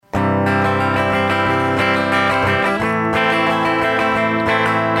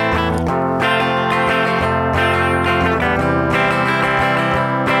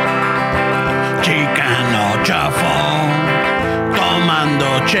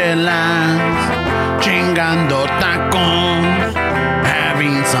chelas, chingando tacos,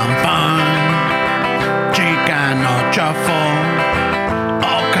 having some fun. Chicano shuffle,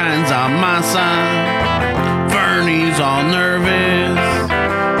 all kinds of masa. Vernie's all nervous,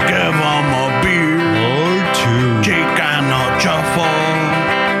 give him a beer or two. Chicano shuffle,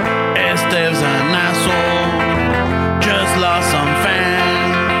 Esteve's an asshole, just lost some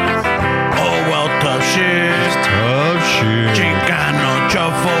fans. Oh well, tough shit. Chicano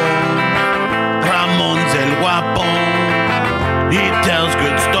shuffle, Ramon's el guapo, he tells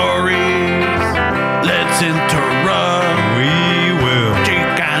good stories. Let's interrupt. We will.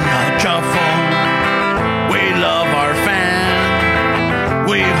 Chicano shuffle, we love our fans.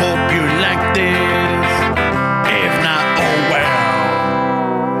 We hope you like this. If not, oh well.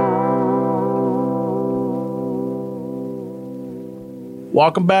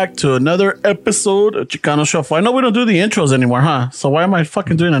 Welcome back to another episode of Chicano Shuffle. I know we don't do the intros anymore, huh? So why am I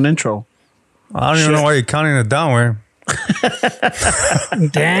fucking doing an intro? I don't even know why you're counting it down, where.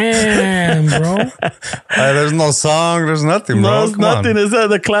 Damn, bro. There's no song, there's nothing, bro. No, it's nothing. It's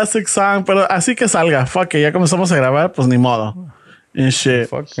the classic song, pero así que salga. Fuck it, ya comenzamos a grabar, pues ni modo. And shit.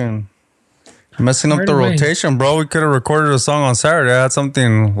 Fucking messing up the Right away. rotation, bro. We could have recorded a song on Saturday. I had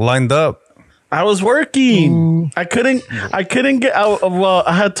something lined up. I was working. I couldn't get out. Well,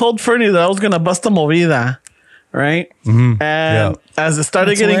 I had told Fernie that I was going to bust a movida, right? Mm-hmm. And as it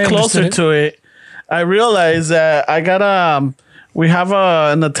started That's the way getting I closer understood to it, I realized that I got we have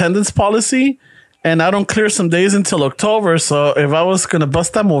an attendance policy, and I don't clear some days until October. So if I was going to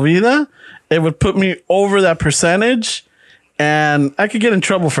bust a movida, it would put me over that percentage, and I could get in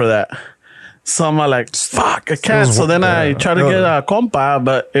trouble for that. So I'm like, fuck, I can't. So then I tried to get a compa,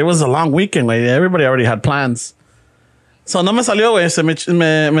 but it was a long weekend, güey. Everybody already had plans. So no me salió, güey.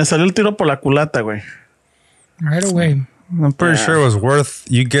 Me salió el tiro por la culata, güey. Right away. I'm pretty sure it was worth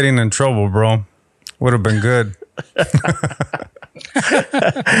you getting in trouble, bro. Would have been good.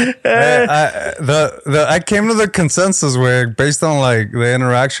 I came to the consensus where, based on like the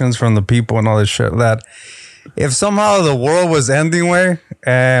interactions from the people and all this shit, that if somehow the world was ending way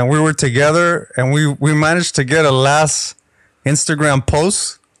and we were together and we managed to get a last Instagram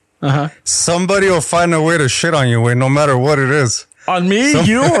post, somebody will find a way to shit on you, way, no matter what it is. On me,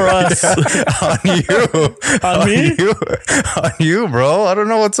 you, or us? On you. On me? On you, bro. I don't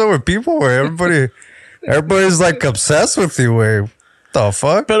know what's up with people, way. Everybody's like obsessed with you, way. The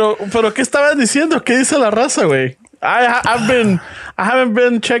fuck? Pero ¿qué estabas diciendo? ¿Qué dice la raza, güey? I haven't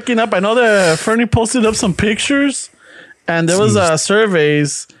been checking up. I know that Fernie posted up some pictures, and there was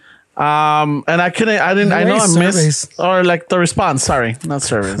surveys. And I missed, or like the response. Sorry, not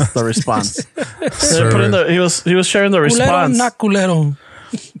surveys, the response. He was sharing the response. Culero, not culero.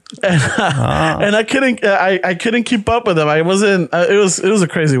 And I couldn't keep up with them. I wasn't. It was a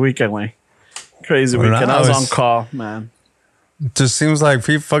crazy weekend, way. Crazy weekend. I was on call, man. It just seems like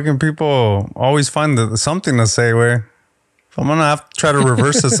fucking people always find something to say. Where I'm gonna have to try to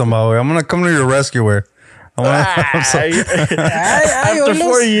reverse it somehow. I'm gonna come to your rescue. Where after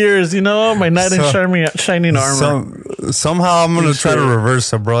 4 years, you know, my knight in shining armor. Somehow I'm gonna try to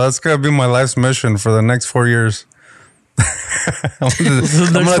reverse it, bro. That's gonna be my life's mission for the next 4 years.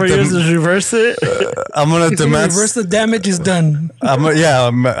 The next 4 years is reverse it. I'm gonna demand. Reverse the damage is done.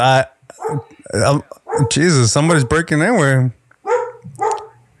 Jesus, somebody's breaking in. Where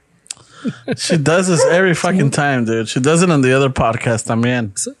she does this every fucking time, dude. She does it on the other podcast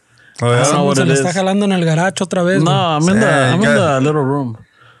también. Oh, yeah? I don't know what Se it le is. está jalando en el garacho otra vez. No, güey. I'm in the little room.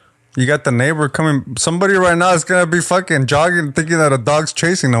 You got the neighbor coming. Somebody right now is gonna be fucking jogging, thinking that a dog's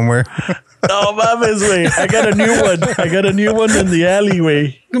chasing them. Where? No, mames, way. I got a new one in the alleyway.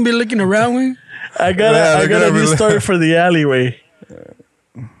 You gonna be looking around, güey. I got a new story for the alleyway.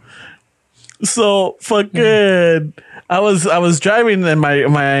 So fucking, I was driving and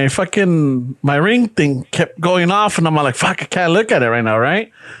my fucking ring thing kept going off, and I'm like, fuck, I can't look at it right now,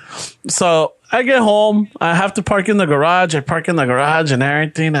 right? So I get home, I have to park in the garage. I park in the garage and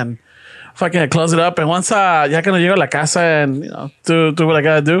everything, and fucking I close it up. And once ya cuando llego a la casa and do what I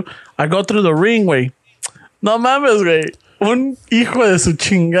gotta do, I go through the ring, way. No mames, güey. Un hijo de su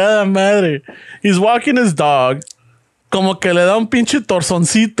chingada madre. He's walking his dog, como que le da un pinche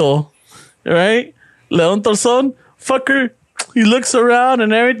torzoncito. Right? Le da un torzón. Fucker. He looks around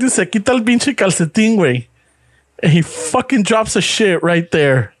and everything. Se quita el pinche calcetín, güey. And he fucking drops a shit right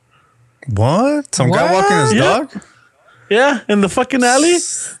there. What? Some guy walking his dog? Yeah, in the fucking alley.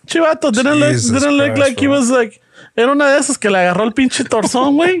 Chivato didn't look like he was like. Era una de esas que le agarró el pinche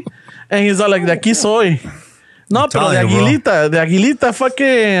torzón, güey. And he's all like, de aquí soy. No, pero de Aguilita,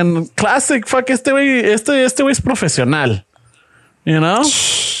 fucking classic. Fuck, este güey es profesional. You know?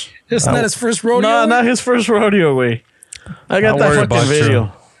 It's not his first rodeo. No, not his first rodeo, way. I got I that worry fucking about video.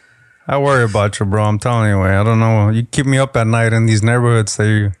 you. I worry about you, bro. I'm telling you, way. I don't know. You keep me up at night in these neighborhoods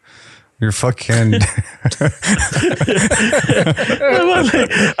that you're fucking.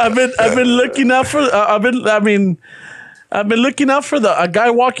 I've been looking out for. I've been looking out for a guy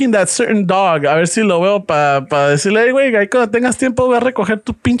walking that certain dog. A ver si lo veo para decirle, hey, güey, cuando tengas tiempo voy a recoger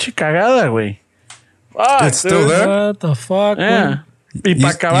tu pinche cagada, güey. Fuck, It's still dude. there? What the fuck? Yeah. Y You- para you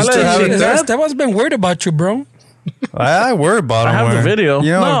acabarla still de have it chingar, there? Esteban's been worried about you, bro. I worry about I him. have the way. video.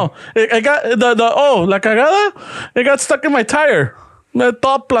 You know, No, it got la cagada. It got stuck in my tire. Me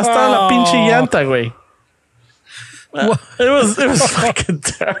todo aplastada en la pinche llanta, güey. It was fucking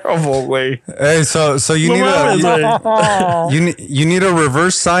terrible, güey. Hey, so you No need mames, güey. you need a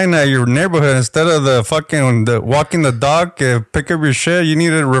reverse sign at your neighborhood instead of the walking the dog. Pick up your shit. You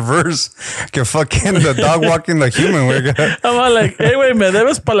need a reverse. Que fucking the dog walking the human. I'm like, hey, güey, me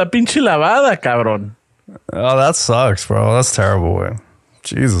debes para la pinche lavada, cabrón. Oh, that sucks, bro. That's terrible. Way.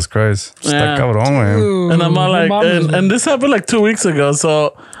 Jesus Christ. Yeah. Está cabrón, man. And I'm all like, No mames, and this happened like 2 weeks ago.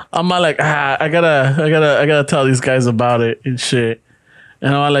 So I'm all like, I gotta tell these guys about it and shit.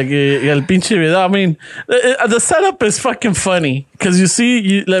 And I'm all like, y el pinche video. I mean, the setup is fucking funny because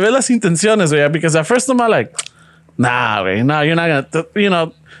le ves las intenciones, güey. Because at first I'm all like, nah, güey, no, you're not gonna, you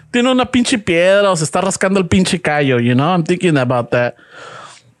know, tiene una pinche piedra o se está rascando el pinche callo, you know? I'm thinking about that.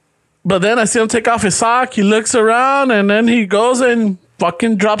 But then I see him take off his sock. He looks around and then he goes and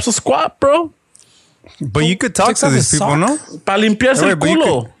fucking drops a squat, bro. But you could talk Takes to off these his people, sock? no? Para limpiarse Hey, el but you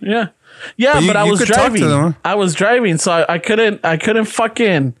culo. Yeah. Yeah, But but I you was could talk to driving. them, huh? I was driving, so I couldn't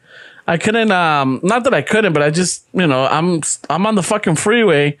fucking, not that I couldn't, but I just, you know, I'm on the fucking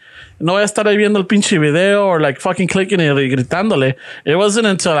freeway. No voy a estar ahí viendo el pinche video or like fucking clicking y gritándole. It wasn't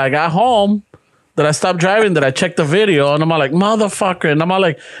until I got home that I stopped driving that I checked the video and I'm all like, motherfucker. And I'm all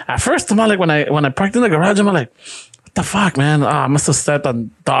like, at first I'm all like, when I parked in the garage, I'm all like, what the fuck, man? I must have stepped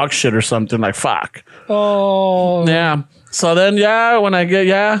on dog shit or something. Like, fuck. Oh, Yeah. So then, when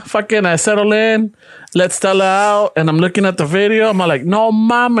I settle in, let Stella out, and I'm looking at the video. I'm like, no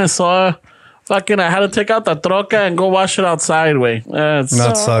mames. So I had to take out the troca and go wash it outside, way. That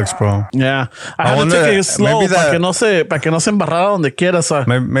sucks, bro. Yeah. I had wonder- to take it slow maybe para that- que no se embarrara donde quiera. So.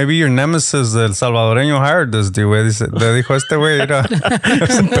 Maybe your nemesis, el salvadoreño, hired this dude, güey. Le dijo este güey, mira.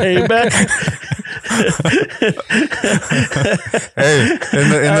 Payback. Hey, in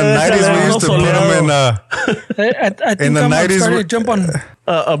the 90s, we used to put them in... I think In the I'm 90s, starting we- to jump on.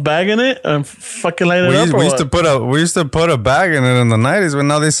 A bag in it and fucking light it up. We used to put a bag in it in the 90s, but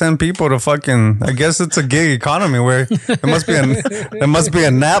now they send people to fucking. I guess it's a gig economy where there must be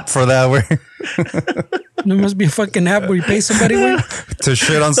a nap for that way There must be a fucking app where you pay somebody with. to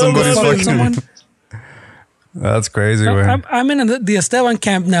shit on somebody's Fucking fucking. someone. That's crazy, way. I'm in the Esteban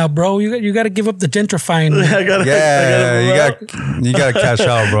camp now, bro. You got to give up the gentrifying. Yeah, you gotta cash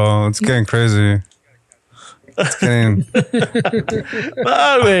out, bro. It's getting crazy. It's getting.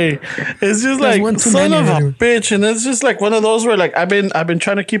 Nah, way. It's just like one too son many of a already. bitch, and it's just like one of those where like I've been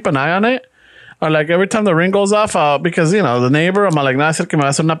trying to keep an eye on it, or like every time the ring goes off, because you know the neighbor, I'm like, nah, es el que me va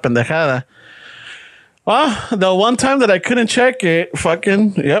a hacer una pendejada. Well, the one time that I couldn't check it,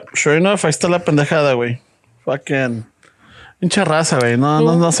 fucking yep, sure enough, I still la pendejada, way. Fucking pinche raza, way.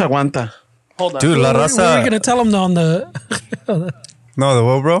 No se aguanta. Hold on, Dude, la What are raza. you gonna tell him on the? No, the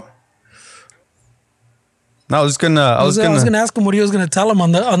what, bro? No, I was I was gonna ask him what he was gonna tell him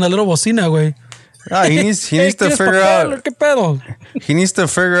on the little bocina, güey. He needs to ¿Quieres figure papel o out. qué pedo? He needs to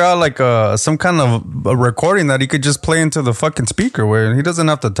figure out like some kind of a recording that he could just play into the fucking speaker where he doesn't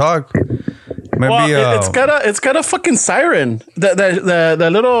have to talk. Maybe well, it's got a fucking siren. The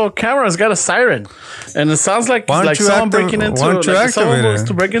little camera's got a siren, and it sounds like Why don't you someone activ- breaking into why don't you like someone activate wants it?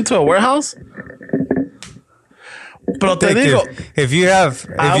 to break into a warehouse. Pero te digo, if you have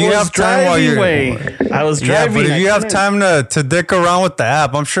time while you're I was yeah, driving. but if I you have couldn't- time to dick around with the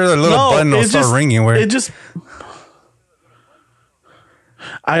app, I'm sure the little button will it start just- ringing. Where it just.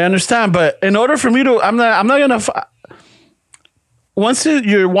 I understand, but in order for me to, I'm not gonna. Once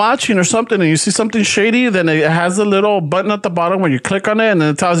you're watching or something and you see something shady, then it has a little button at the bottom where you click on it and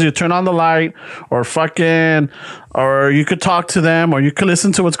it tells you to turn on the light or or you could talk to them or you could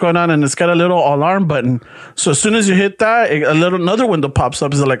listen to what's going on and it's got a little alarm button. So as soon as you hit that, another window pops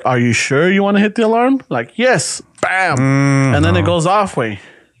up. It's like, are you sure you want to hit the alarm? Like, yes, bam. And then it goes off way.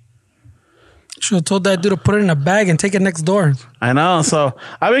 Should have told that dude to put it in a bag and take it next door. I know. So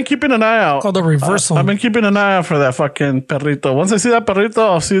I've been keeping an eye out. Called a reversal. I've been keeping an eye out for that fucking perrito. Once I see that perrito,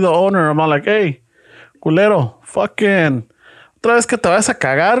 I'll see the owner. I'm all like, hey, culero, fucking otra vez que te vas a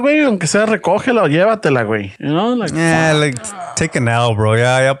cagar, güey, aunque sea recógela o llévatela, güey. You know, like, Yeah, like take an L, bro.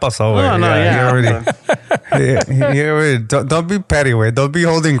 Ya pasó, güey. No, He yeah. already, he already, don't be petty, güey. Don't be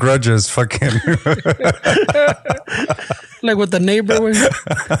holding grudges, fucking. Like with the neighbor, güey.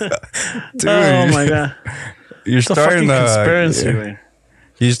 Dude, Oh my god, you're it's a starting fucking to conspiracy, güey.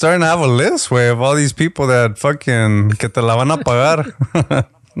 you're starting to have a list, güey, of all these people that fucking que te la van a pagar.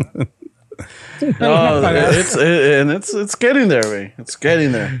 No, it's getting there, way. It's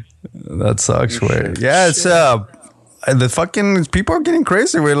getting there. That sucks, way. Yeah, it's the fucking people are getting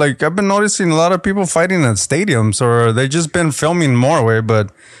crazy, way. Like I've been noticing a lot of people fighting at stadiums, or they just been filming more, way.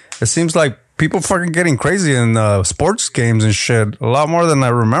 But it seems like people fucking getting crazy in sports games and shit a lot more than I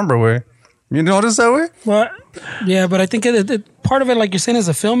remember, way. You notice that way? Well, yeah, but I think part of it, like you're saying, is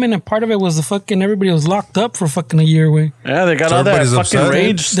the filming, and part of it was the fucking everybody was locked up for fucking a year, way. Yeah, they got So all that everybody's fucking upset?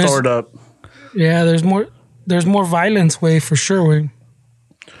 rage There's- stored up. Yeah, there's more violence, way, for sure, way.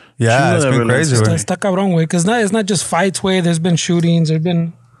 Yeah, it's been Chingo de crazy, violencia. way. Está cabrón, güey. Because it's not just fights, way. There's been shootings. There's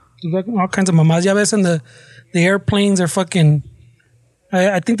been all kinds of mamás. Ya ves, and the airplanes are fucking.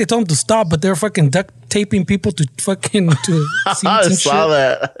 I think they told them to stop, but they're fucking duct taping people to fucking to seats I and saw shit.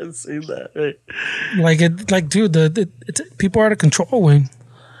 that. I seen that. Right. Like, dude, it's people are out of control, way.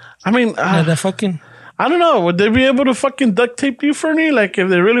 I mean, That fucking. I don't know. Would they be able to fucking duct tape you, Fernie? Like, if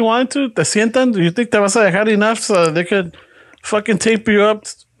they really wanted to, te sientan. Do you think te vas a dejar enough so they could fucking tape you up?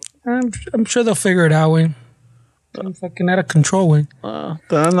 I'm sure they'll figure it out, way. I'm fucking out of control, way.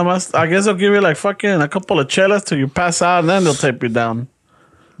 Then nomás, I guess they'll give you like fucking a couple of chelas till you pass out, and then they'll tape you down.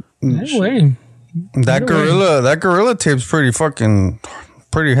 Way. That gorilla tape's pretty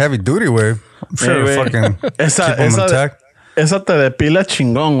heavy duty, way. I'm sure Hey, it'll güey. fucking Esa- keep them esa- intact. Esa te depila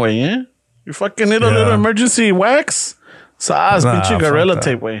chingón, güey, eh? You fucking need a Yeah. little emergency wax? Sas, Nah, pinche fuck gorilla that.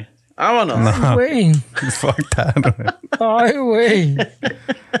 tape, güey. Vámonos. Way. Fuck that. Ay, way.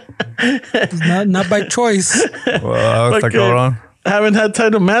 Not by choice. Wow, está Fucking cabrón. haven't had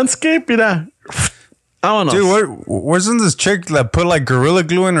time to manscape, mira. Vámonos. Dude, wasn't this chick that put like Gorilla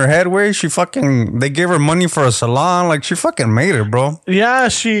Glue in her head, way? They gave her money for a salon. Like, she fucking made it, bro. Yeah,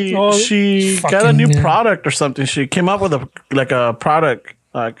 she Oh, got a fucking, new yeah. product or something. She came up with a product,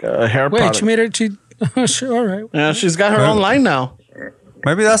 like a hair Wait, product. she made it. Sure, all right. Yeah, she's got her own line now.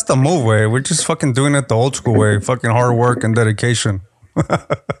 Maybe that's the move, way. We're just fucking doing it the old school way. Fucking hard work and dedication.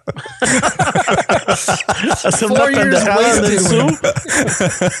 Hace 4 una years pendejada en el wasted, Zoom.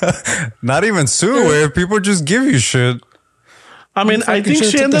 Not even sue, way. People just give you shit. I mean, I fucking think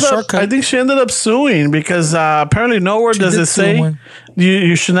should've she took the ended up. shortcut. I think she ended up suing because apparently nowhere does did it sue say one.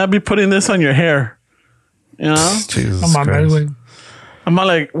 you should not be putting this on your hair. You know, Jesus I'm on my Christ. way. I'm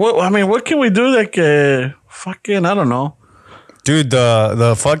like, what? I mean, what can we do? Like, fucking, I don't know. Dude,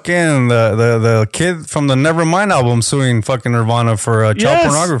 the fucking the kid from the Nevermind album suing fucking Nirvana for child Yes.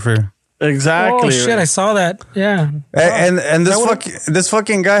 pornography. Exactly. Oh shit! I saw that. Yeah. And this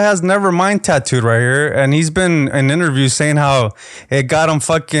fucking guy has Nevermind tattooed right here, and he's been in interviews saying how it got him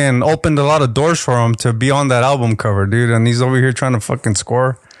fucking opened a lot of doors for him to be on that album cover, dude. And he's over here trying to fucking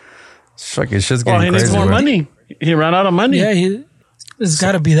score. Fucking shit's Well, getting he crazy. needs more man. money. He ran out of money. Yeah. It's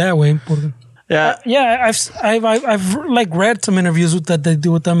got to be that way. Yeah. Yeah, I've like read some interviews that they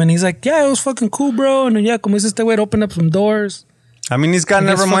do with them, and he's like, yeah, it was fucking cool, bro. And yeah, como dice este way, it opened up some doors. I mean, he's got I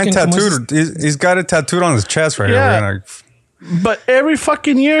guess Nevermind fucking tattooed. He's got it tattooed on his chest right Yeah. here. Like, But every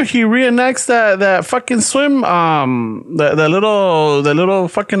fucking year he reenacts that fucking swim the little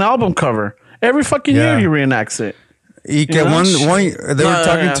fucking album cover. Every fucking Yeah. year he reenacts it. y que You know? they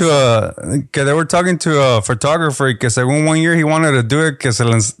were talking to a photographer y que según one year he wanted to do it que se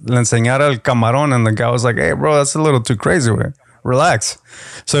le enseñara el camarón, and the guy was like, hey bro, that's a little too crazy, way. Relax.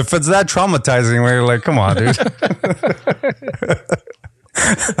 So if it's that traumatizing, we're like, come on, dude.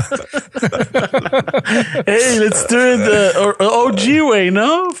 Hey, let's do it the OG way,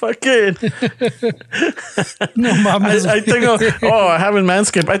 no? Fucking. No mames. I tengo. Oh, I haven't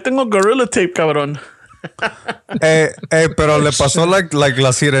manscaped. I tengo gorilla tape, cabrón. Pero le pasó like la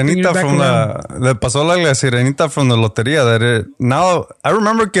sirenita back from le pasó like la sirenita from the loteria that it now I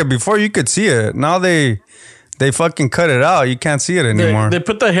remember que before you could see it. Now they fucking cut it out. You can't see it anymore. They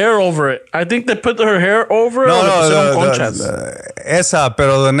put the hair over it. I think they put her hair over it. or le pusieron conchas. Esa,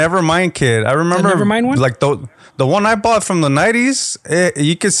 pero the Nevermind kid. I remember Nevermind one? like the one I bought from the 90s.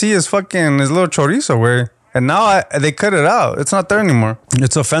 You could see his little chorizo way. And now they cut it out. It's not there anymore.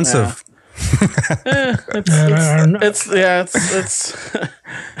 It's offensive. It's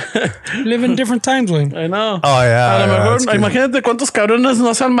Live in different times, güey. I know. Oh, yeah, A lo yeah, mejor, it's good. imagínate cuántos cabrones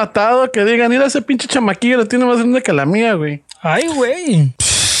no se han matado que digan, mira ese pinche chamaquillo, lo tiene más grande que la mía, güey. Ay, güey.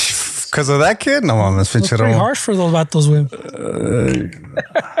 Because of that kid? No mames, It's pretty pinche. harsh for those vatos, güey.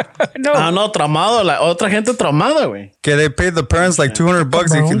 No. Ah, no, traumado. La otra gente traumada, güey. Que they paid the parents like $200.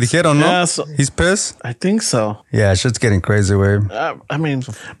 Cabrones. Dijeron, no? Yeah, so- He's pissed? I think so. Yeah, shit's getting crazy, way. I mean,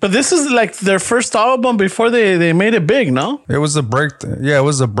 but this is like their first album before they made it big, no? It was a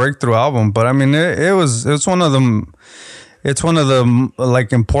breakthrough album, but I mean, it's one of them. It's one of the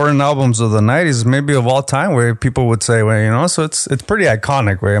like important albums of the 90s, maybe of all time, where people would say, well, you know, so it's pretty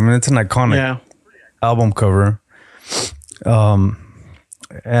iconic, way. I mean, it's an iconic album cover. And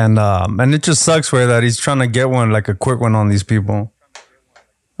it just sucks, way, that he's trying to get one, like a quick one on these people.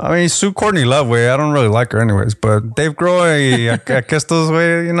 I mean, Sue Courtney Love, way, I don't really like her anyways, but Dave Grohl, que estos,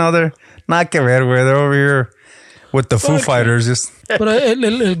 way, you know, they're not que ver, way, they're over here with the Foo Fighters, just... But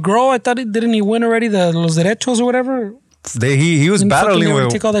el girl, I thought, didn't he win already los derechos or whatever? He was battling Didn't with...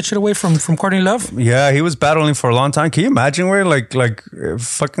 take all that shit away from Courtney Love? Yeah, he was battling for a long time. Can you imagine where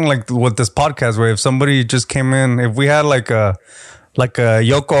fucking like with this podcast where if somebody just came in, if we had like a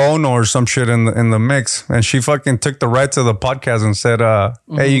Yoko Ono or some shit in the mix, and she fucking took the rights of the podcast and said,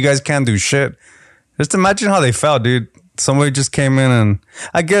 hey, you guys can't do shit. Just imagine how they felt, dude. Somebody just came in, and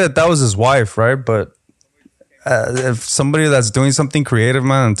I get it, that was his wife, right? But if somebody that's doing something creative,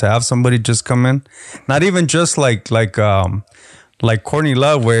 man, and to have somebody just come in, not even just like Courtney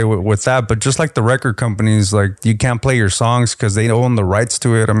Love way with that, but just like the record companies, like you can't play your songs because they own the rights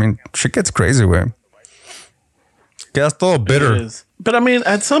to it. I mean, shit gets crazy, way. Quedas todo bitter. But I mean,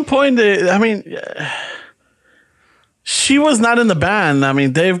 at some point, she was not in the band. I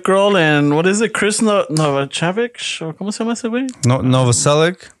mean, Dave Grohl and what is it, Chris Novacevich? Or ¿Cómo se llama ese güey?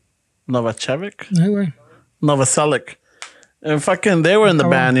 Novoselic? Novacevich? Anyway. Novoselic. And fucking, they were in the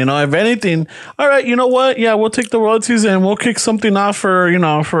band, you know. If anything, all right, you know what? Yeah, we'll take the royalties and we'll kick something off for, you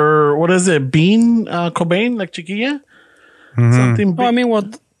know, for what is it, Bean Cobain, like Chiquilla? Something big, Well, I mean, well,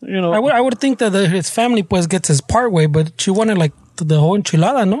 you know. I would think that his family pues gets his part way, but she wanted like the whole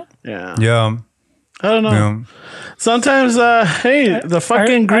enchilada, no? Yeah. Yeah. I don't know. Yeah. Sometimes, hey, the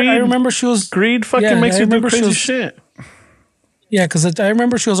fucking greed. I remember she was... Greed fucking makes you do crazy shit. Yeah, because I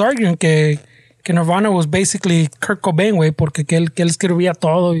remember she was arguing que Nirvana was basically Kurt Cobain, güey, porque que él escribía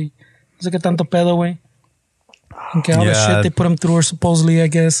todo y no sé qué tanto pedo, güey. And que all the shit they put him through, supposedly, I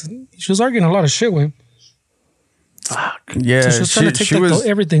guess. She was arguing a lot of shit, güey. Yeah, So she was trying to take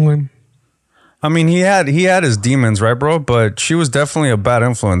everything, güey. I mean, he had his demons, right, bro? But she was definitely a bad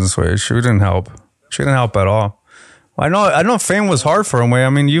influence this way. She didn't help. She didn't help at all. I know fame was hard for him, way. I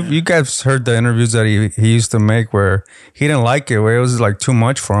mean, you guys heard the interviews that he used to make where he didn't like it, where it was like too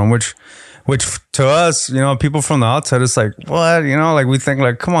much for him, which to us, you know, people from the outside, it's like, what? You know, like we think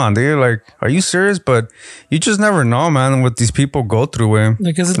like, come on, dude, like, are you serious? But you just never know, man, what these people go through, way.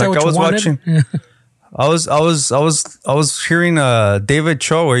 Like, isn't that what I was you wanted? watching. I was hearing David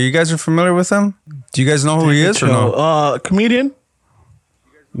Cho. Are you guys are familiar with him? Do you guys know who he is or no? Comedian?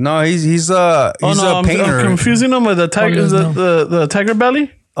 No, he's a painter. I'm confusing him with the tiger, the tiger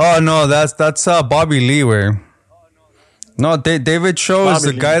belly. Oh no, that's Bobby Lee. Where? No, David Cho is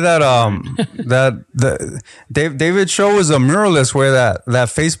the guy that David Cho was a muralist where that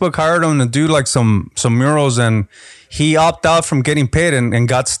Facebook hired him to do like some murals, and he opted out from getting paid and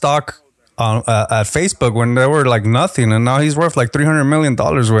got stock on at Facebook when they were like nothing, and now he's worth like $300 million.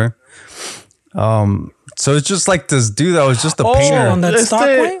 Where? So it's just like this dude that was just a painter. On that stock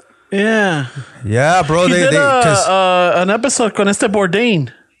way? Yeah, bro. He did an episode con este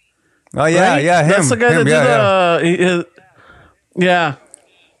Bourdain. Oh yeah, right? yeah, him. That's the guy that did yeah.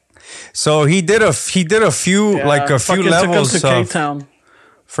 So he did a few levels took him to K-Town.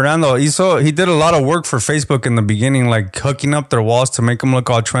 Fernando, he did a lot of work for Facebook in the beginning, like hooking up their walls to make them look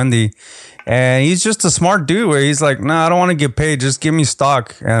all trendy. And he's just a smart dude where he's like, nah, I don't want to get paid. Just give me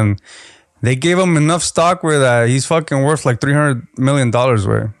stock. And they gave him enough stock where that he's fucking worth like $300 million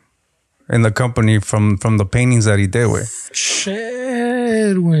where in the company from the paintings that he did with.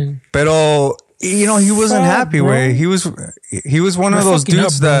 Shit, güey. Pero, you know, he wasn't happy bro. where he was one of those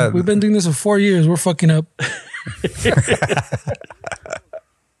dudes that we've been doing this for 4 years. We're fucking up.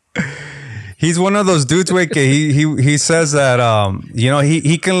 He's one of those dudes where he says that you know,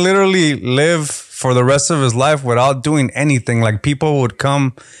 he can literally live for the rest of his life without doing anything. Like people would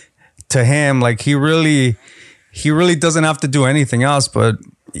come to him, like he really doesn't have to do anything else. But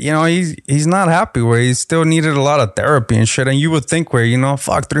you know, he's not happy where he still needed a lot of therapy and shit. And you would think where, you know,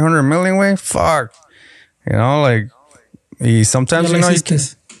 fuck, 300 million way, fuck, you know, like he sometimes, you know,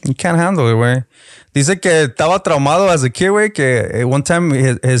 you can't handle it, way. Dice que estaba traumado as a kid, güey, que one time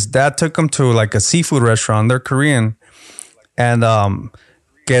his dad took him to like a seafood restaurant. They're Korean. And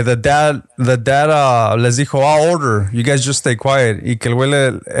que the dad les dijo, I'll order. You guys just stay quiet. Y que el güey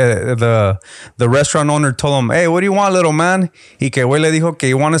the restaurant owner told him, hey, what do you want, little man? Y que el güey le dijo que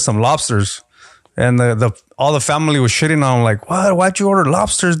he wanted some lobsters. And all the family was shitting on him like, what? Why'd you order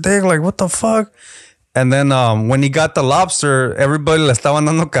lobsters, Dick? Like, what the fuck? And then when he got the lobster, everybody le estaban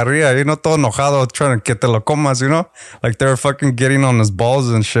dando carrilla, todo enojado, trying to que te lo comas, Like they were fucking getting on his balls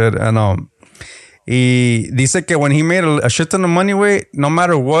and shit. And y dice que when he made a shit ton of money, no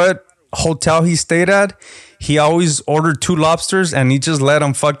matter what hotel he stayed at, he always ordered 2 lobsters and he just let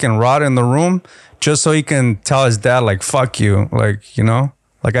them fucking rot in the room just so he can tell his dad, like, fuck you. Like,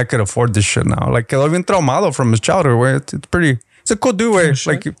 like I could afford this shit now. Like, quedó bien traumado from his childhood, güey. It's a cool dude, way.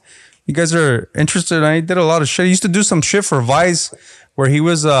 Like, you guys are interested. He did a lot of shit. He used to do some shit for Vice where he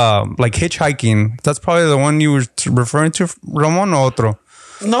was like hitchhiking. That's probably the one you were referring to, Ramon, or otro?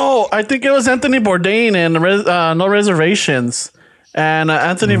 No, I think it was Anthony Bourdain and No Reservations. And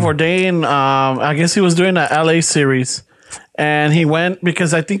Anthony Bourdain, I guess he was doing an LA series. And he went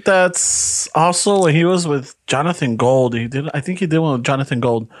because I think that's also when he was with Jonathan Gold. I think he did one with Jonathan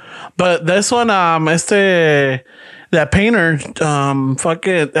Gold. But this one, that painter, fuck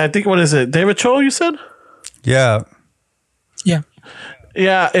it. I think, what is it? David Cho, you said? Yeah. Yeah.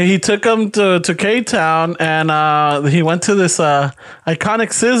 Yeah, he took him to K-Town and he went to this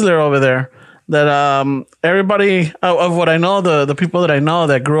iconic Sizzler over there that everybody of what I know, the people that I know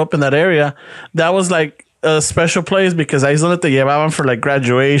that grew up in that area, that was like a special place because ahí es donde te llevaban for like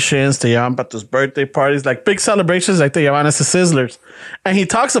graduations, te llevaban para tus birthday parties, like big celebrations, like te llevaban a Sizzlers. And he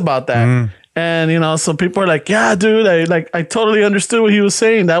talks about that. And so people are like, yeah, dude, I totally understood what he was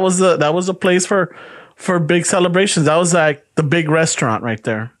saying. That was a place for big celebrations. That was like the big restaurant right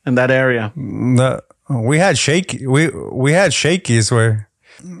there in that area. We had we had Shakey's where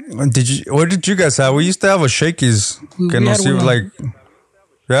what did you guys have? We used to have a Shakey's.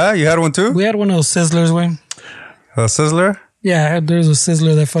 Yeah, you had one too? We had one of those Sizzlers, güey. A Sizzler? Yeah, there's a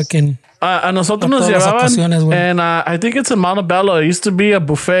Sizzler that fucking... A nosotros nos llevaban, and I think it's in Montebello. It used to be a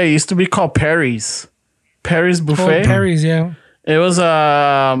buffet. It used to be called Perry's. Perry's Buffet. Oh, Perry's, yeah. It was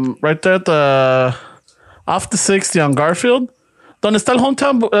right there at off the 60 on Garfield. Donde está el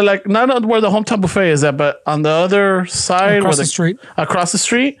hometown, like not where the hometown buffet is at, but on the other side. Across the street. Across the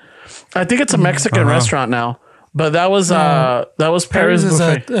street. I think it's a Mexican restaurant now. But that was Perry's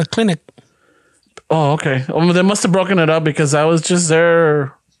Buffet. Is a clinic. Oh, okay. They must have broken it up because I was just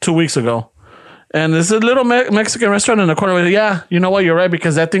there 2 weeks ago. And there's a little Mexican restaurant in the corner. Yeah, you know what? You're right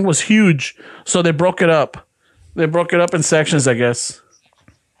because that thing was huge. So they broke it up. They broke it up in sections, I guess.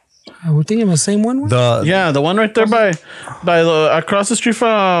 We're thinking of the same one? The one right there by the across the street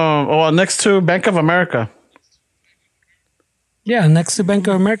from next to Bank of America. Yeah, next to Bank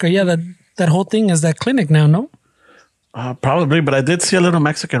of America. Yeah, that whole thing is that clinic now, no? Probably, but I did see a little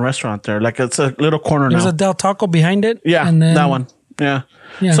Mexican restaurant there. Like it's a little corner There's now. There's a Del Taco behind it. Yeah, and then, that one. Yeah.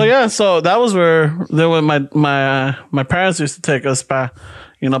 So that was where my parents used to take us para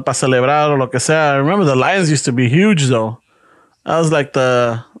celebrar o lo que sea. I remember the lines used to be huge though. That was like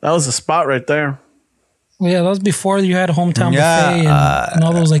that was the spot right there. Well, yeah, that was before you had a hometown buffet and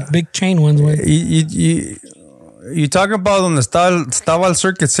all those like big chain ones. You talking about donde estaba el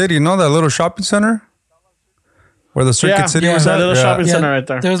Circuit City, no? That little shopping center? Where the Circuit City was at? That little shopping center right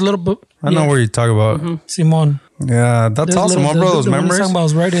there. There's a little... I know where you talk about. Mm-hmm. Simon. Yeah, that's awesome. Bro, those memories. The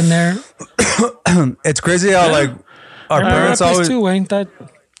was right in there. It's crazy how like our parents always... too, ain't that?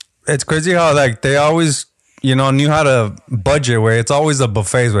 It's crazy how like they always... knew how to budget, way. It's always a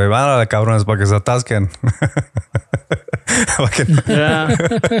buffet, way. Van a la cabrones para que se atasquen. Yeah.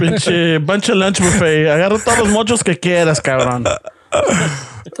 Pinche bunch of lunch buffet. Agarra todos los mochos que quieras, cabrón.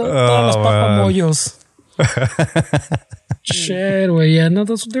 Todos los papamollos. Shit, way. Yeah, no,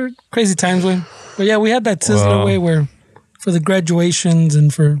 they're crazy times, way. But yeah, we had that Sizzler way where for the graduations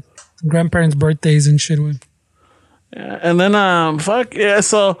and for grandparents' birthdays and shit, way. Yeah, and then fuck yeah,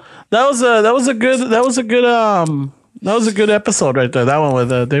 so that was a good episode right there. That one with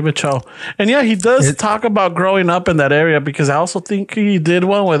David Cho. And yeah, he does talk about growing up in that area because I also think he did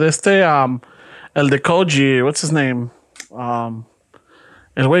one with El de Koji, what's his name?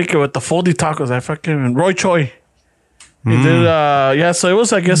 El güey que with the foldy tacos, I fucking Roy Choi. He did so it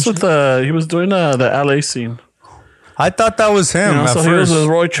was, I guess, with he was doing the LA scene. I thought that was him. At so first. He was with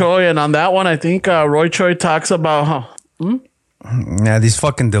Roy Choi, and on that one, I think Roy Choi talks about Yeah, these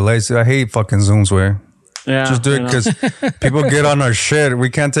fucking delays. I hate fucking Zooms, way. Yeah, just do it because people get on our shit. We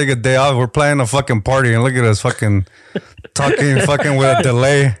can't take a day off. We're playing a fucking party, and look at us fucking talking fucking with a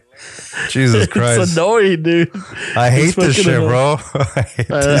delay. Jesus It's Christ. annoying, dude. I hate this fucking shit, bro.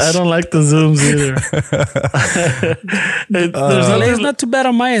 I don't like the zooms either. There's Delay nothing- is not too bad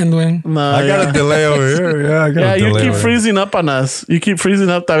on my end, güey. no, I got a delay over here. Yeah, I got Yeah, a you delay. keep over freezing up on us. You keep freezing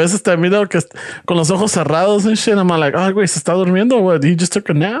up. A veces te miro que con los ojos cerrados and shit. I'm like, oh, güey, ¿se está durmiendo? What? He just took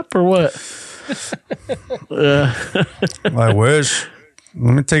a nap or what? Yeah. here. I wish.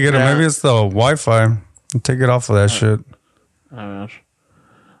 Let me take it. Yeah. Maybe it's the Wi-Fi. Take it off of that shit. Oh, gosh.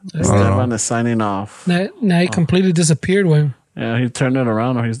 Esteban is signing off. Now he completely disappeared, güey. Yeah, he turned it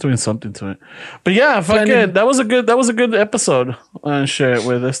around or he's doing something to it. But yeah, fucking Planning- that was a good episode and shit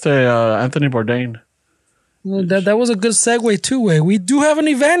with Anthony Bourdain. That was a good segue too, way. We do have an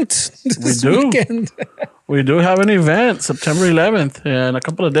event this do. weekend. We do have an event September 11th in a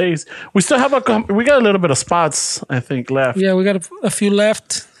couple of days. We still have we got a little bit of spots I think left. Yeah, we got a few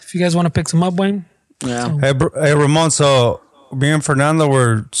left. If you guys want to pick some up, Wayne. Yeah. Hey, Ramon. So me and Fernando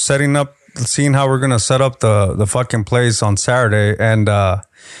were setting up, seeing how we're gonna set up the fucking place on Saturday, and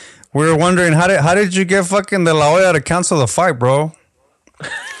we were wondering how did you get fucking De La Hoya to cancel the fight, bro?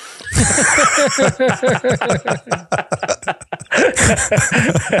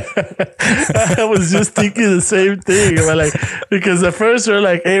 I was just thinking the same thing. I'm like, because at first we're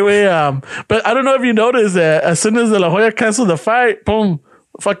like, hey, wait, but I don't know if you noticed that as soon as De La Hoya canceled the fight, boom,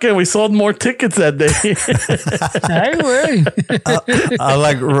 fucking, we sold more tickets that day. Hey, way. I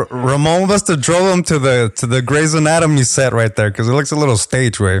like Ramon must have drove him to the Grey's Anatomy set right there because it looks a little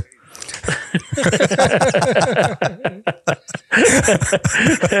stage way.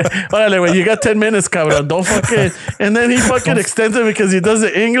 Órale, wait, you got 10 minutes, cabrón. Don't fucking. And then he fucking extends it because he does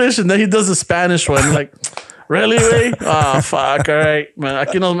the English and then he does the Spanish one. Like, really, güey? Oh, fuck. All right, man.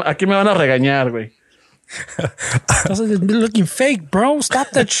 Aquí me van a regañar, güey. That's looking fake, bro. Stop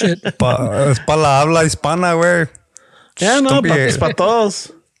that shit. Es para la habla hispana, güey. Yeah, no, Don't be- it's para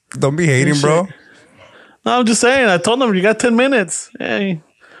todos. Don't be hating, bro. No, I'm just saying. I told him you got 10 minutes. Hey,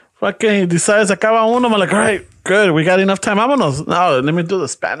 fucking, he decides acaba uno. I'm like, all right, good. We got enough time. Vámonos. No, let me do the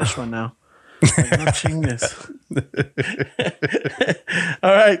Spanish one now. Like, no chingues.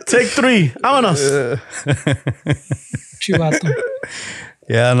 All right, take 3. Vámonos. Chivato.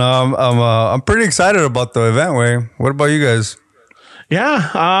 Yeah, no, I'm pretty excited about the event, way. What about you guys? Yeah,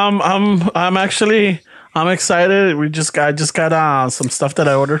 I'm excited. I just got some stuff that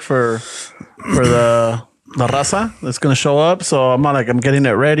I ordered for the raza that's gonna show up. So I'm getting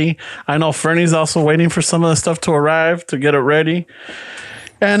it ready. I know Fernie's also waiting for some of the stuff to arrive to get it ready.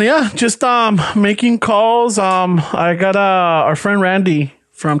 And yeah, just making calls. I got our friend Randy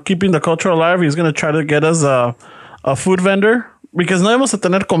from Keeping the Culture Alive. He's gonna try to get us a food vendor because no vamos a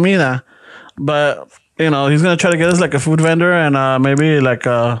tener comida, but you know he's gonna try to get us like a food vendor and maybe like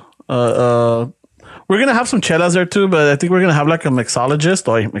we're gonna have some chelas there too, but I think we're gonna have like a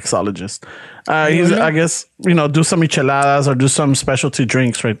mixologist. I guess, you know, do some micheladas or do some specialty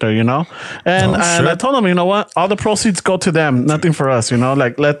drinks right there, you know? And I told him, you know what? All the proceeds go to them, nothing for us, you know?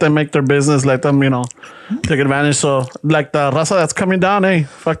 Like, let them make their business, let them, you know, take advantage. So, like the raza that's coming down, hey,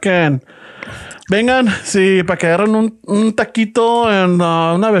 fucking vengan, si para que agarren un taquito and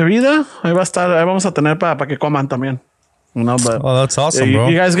una bebida, ahí vamos a tener para que coman también. You know, but Oh, that's awesome, yeah, bro.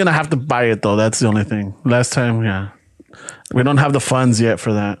 you guys gonna have to buy it though. That's the only thing. Last time, yeah, we don't have the funds yet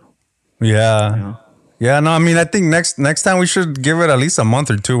for that. Yeah. Yeah, no, I mean, I think next time we should give it at least a month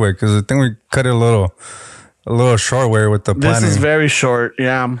or two, way, because I think we cut it a little short way with the planning. This is very short.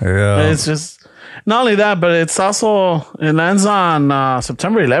 Yeah, Yeah. It's just not only that, but it's also it lands on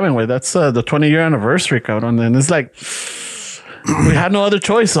September 11th. Wait, that's the 20-year anniversary, cabrón. And it's like we had no other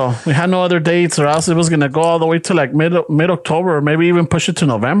choice, though. We had no other dates, or else it was gonna go all the way to like mid October, or maybe even push it to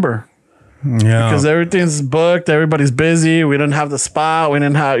November. Yeah. Because everything's booked, everybody's busy. We didn't have the spot. We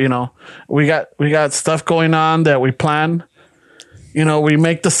didn't have, you know, we got stuff going on that we plan. You know, we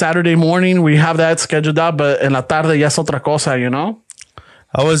make the Saturday morning. We have that scheduled out, but en la tarde ya es otra cosa, you know.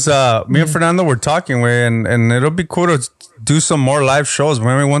 I was me and Fernando were talking, way, and it'll be cool to do some more live shows,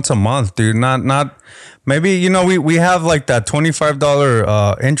 maybe once a month, dude. Not maybe, you know, we have like that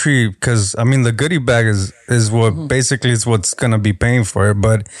 $25 entry because I mean the goodie bag is what basically is what's gonna be paying for it.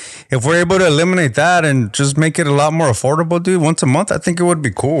 But if we're able to eliminate that and just make it a lot more affordable, dude, once a month, I think it would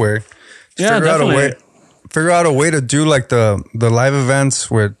be cool. Way, Yeah, definitely. Figure out a way to do like the live events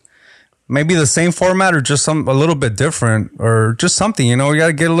with maybe the same format or just a little bit different or just something. You know, we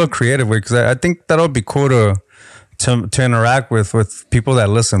gotta get a little creative with because I think that'll be cool to interact with people that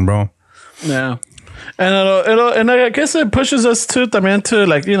listen, bro. Yeah. And and I guess it pushes us to también to,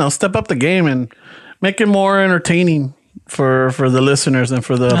 like, you know, step up the game and make it more entertaining for the listeners and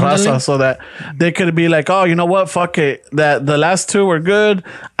for the Ándale. raza, so that they could be like, oh, you know what, fuck it, that the last two were good,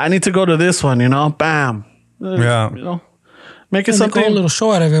 I need to go to this one, you know, bam. Yeah. You know, make it And make a whole something, little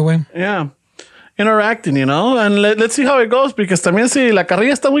show out of it, güey. yeah, interacting, you know, and let's see how it goes, because también si la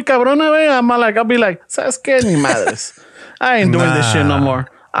carrilla está muy cabrona, güey, I'll be like, ¿sabes qué? Ni madres. I ain't doing this shit no more.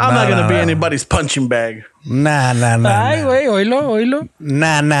 I'm not gonna be anybody's punching bag. Nah. Ay, güey, oílo.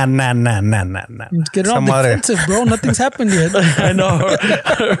 Nah. Get it Esa on madre. defensive, bro. Nothing's happened yet. I know,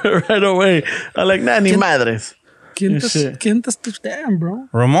 right away. I'm like, nah, ni madres. Shit. ¿Quién te damn, bro?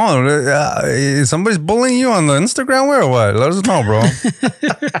 Ramon, somebody's bullying you on the Instagram way or what? Let us know, bro.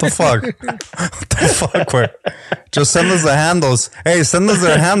 What the fuck? What the fuck, way? Just send us the handles. Hey, send us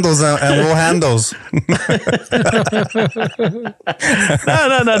their handles and we'll handles.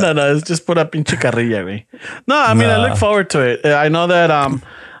 No. It's just put up pinche carrilla, güey. No, I mean, I look forward to it. I know that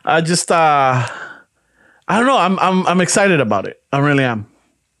I just I don't know. I'm excited about it. I really am.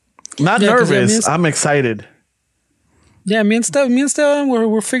 Not Yeah, 'cause that nervous. means- I'm excited. Yeah, me and Steph,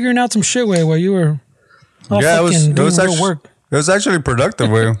 we're figuring out some shit, way while you were all Yeah, fucking doing real actually, work. it was actually productive.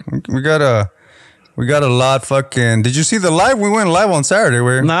 We got a lot fucking. Did you see the live? We went live on Saturday.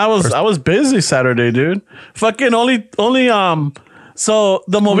 No, I was busy Saturday, dude. Fucking only. So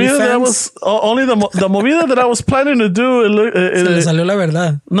the movida that I was only the movida that I was planning to do. Se le salió la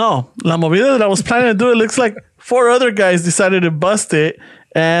verdad. No, la movida that I was planning to do. It looks like 4 other guys decided to bust it,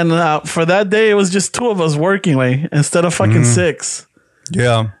 and for that day it was just 2 of us working, way instead of fucking 6.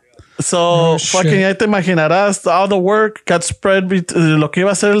 Yeah. So fucking, ya te imaginarás, all the work got spread. Lo que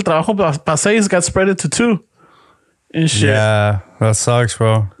iba a ser el trabajo para 6 got spread into 2 and shit. Yeah, that sucks,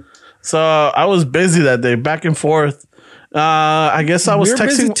 bro. So I was busy that day, back and forth. I guess I was You're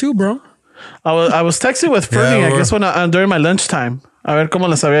busy texting. too, bro. I was texting with Fernie. Yeah, I guess when during my lunchtime, a ver cómo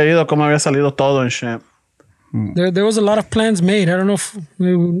les había ido, cómo había salido todo and shit. There was a lot of plans made. I don't know if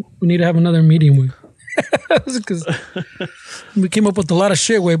we need to have another meeting with. Because we came up with a lot of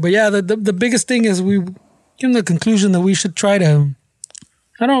shit, way. But yeah, the biggest thing is we came to the conclusion that we should try to,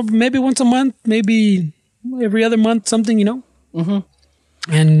 I don't know, maybe once a month, maybe every other month, something, you know,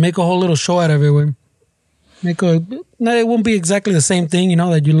 and make a whole little show out of it. Way. No, it won't be exactly the same thing, you know,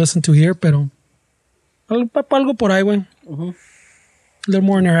 that you listen to here, pero algo por ahí, güey. A little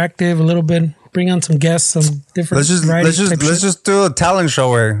more interactive, a little bit. Bring on some guests, some different. Let's just do a talent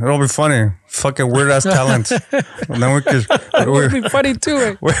show. It'll be funny. Fucking weird ass talent. And then It would be funny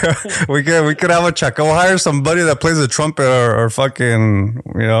too. we could have a check. We'll hire somebody that plays the trumpet or fucking,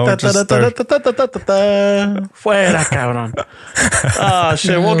 you know, just start. Fuera, cabrón. Oh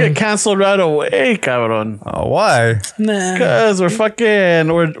shit, we'll get canceled right away, cabrón. Why? Nah. Because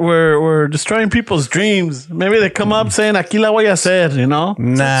we're destroying people's dreams. Maybe they come up saying "Aquí la voy a hacer," you know.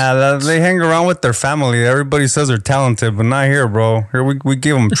 Nah, they hang around with their family. Everybody says they're talented, but not here, bro. Here we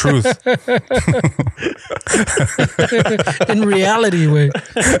give them truth. In reality, way.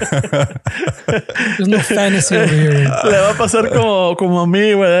 There's no fantasy over here. Wey. Le va a pasar como a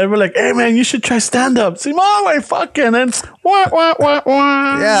mí, güey. They'll be like, "Hey man, you should try stand up." Simón, güey, fucking, and what.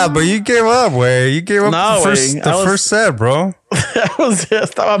 Yeah, but you gave up, way. You gave up No, the first set, bro. Ya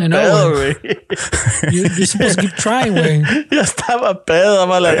estaba I know, pedo, güey. You're supposed to keep trying, way. Ya estaba pedo. I'm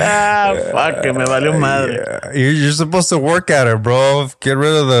like, fuck it, me valió madre. Yeah, you're supposed to work at it, bro. Get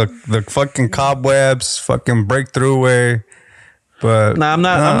rid of the fucking cobwebs, fucking breakthrough way. But No, I'm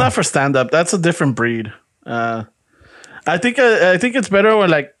not for stand up. That's a different breed. I think it's better when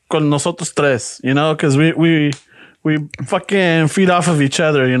like con nosotros tres, you know, because we fucking feed off of each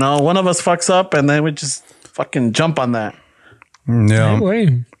other, you know. One of us fucks up and then we just fucking jump on that. yeah.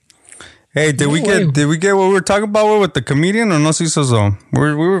 Way. Hey, did we way. get what we were talking about with the comedian or no se hizo so?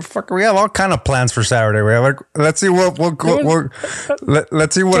 We have all kind of plans for Saturday. Let's see let's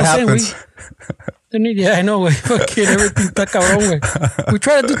see what happens. Yeah, I know, way. Fucking everything está cabrón, way. We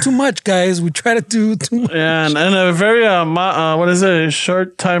try to do too much, guys. We try to do too much. Yeah, and a very what is it?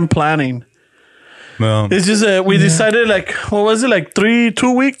 Short time planning. No. It's just we decided like what was it, like 3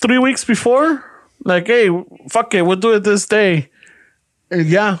 weeks before? Like, hey, fuck it, we'll do it this day.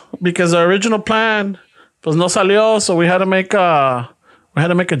 Yeah, because our original plan pues no salió, so we had to make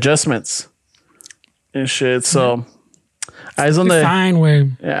adjustments and shit. So eyes on the Fine, way.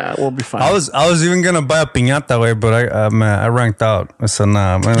 yeah, we'll be fine. I was even gonna buy a piñata way, but I ranked out. I said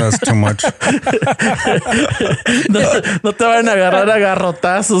nah, man, that's too much. no te van a agarrar a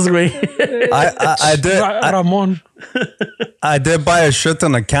garrotazos, güey. Ramon. I did buy a shit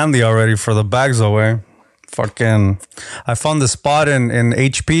ton of candy already for the bags away. fucking, I found the spot in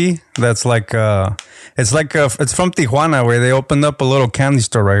HP that's like, it's from Tijuana where they opened up a little candy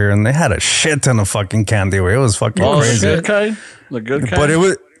store right here and they had a shit ton of fucking candy where it was fucking crazy. The good kind? The good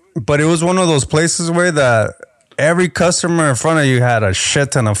kind? But it was one of those places where that every customer in front of you had a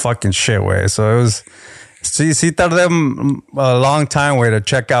shit ton of fucking shit way. So it was, sí tardé a long time way to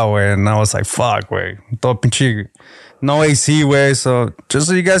check out way. And I was like, fuck way. Todo pinche, no AC way. So just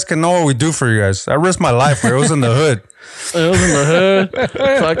so you guys can know what we do for you guys. I risked my life where it was in the hood. It was in the hood.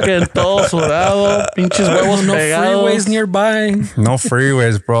 Fucking todo sudado. Pinches huevos No pegados. freeways nearby. No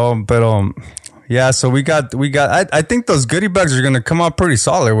freeways, bro. But yeah, so we got I think those goodie bags are gonna come out pretty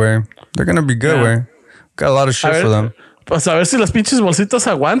solid way. They're gonna be good way. Got a lot of shit for them. Pues a ver si las pinches bolsitas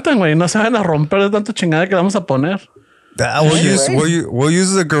aguantan, güey. No se van a romper de tanto chingada que le vamos a poner. We'll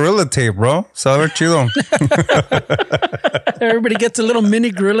use the Gorilla Tape, bro. So ver chido. Everybody gets a little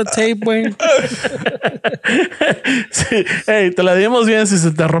mini Gorilla Tape, güey. Sí. Hey, te la dimos bien. Si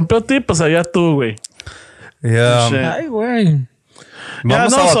se te rompió a ti, pues allá tú, güey. Yeah. Shit. Ay, güey.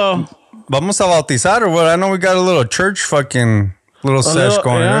 Vamos a bautizar or what? I know we got a little church fucking little sesh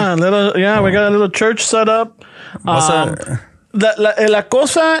going. We got a little church set up. La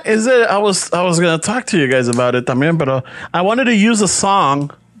cosa is that I was gonna talk to you guys about it también, but I wanted to use a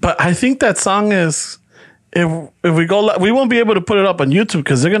song, but I think that song is if we go, we won't be able to put it up on YouTube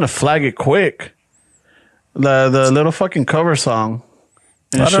because they're gonna flag it quick. The little fucking cover song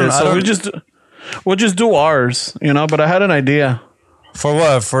and shit. So we'll just do ours, you know. But I had an idea. For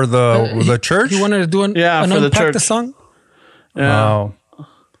what? For the church? You wanted to do an for the church. the song? Yeah. Oh.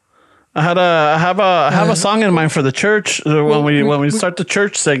 I have a song in mind for the church when we start the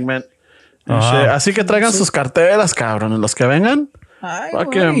church segment. And shit. Así que traigan sus carteras, cabrones. Los que vengan,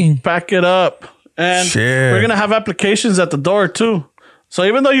 fucking pack it up. And we're gonna have applications at the door too. So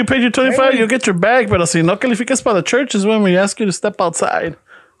even though you paid your $25, you'll get your bag. Pero si no calificas para the church is when we ask you to step outside.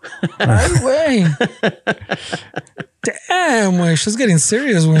 Ay, güey. Damn, güey. She's getting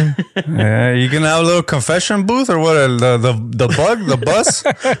serious, güey. Yeah, you gonna have a little confession booth or what? The bus?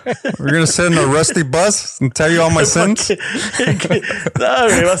 We're gonna sit in a rusty bus and tell you all my sins? No, güey,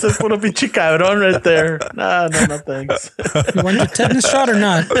 va a ser puro pinche cabrón right there. No, thanks. You want your tetanus shot or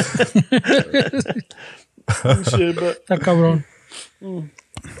not? Shit, but Está cabrón.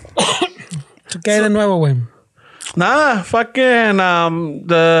 ¿Qué hay de nuevo, güey? Nada, fucking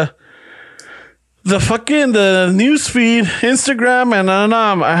the news feed, Instagram, and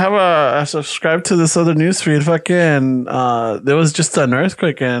I subscribed to this other news feed. Fucking there was just an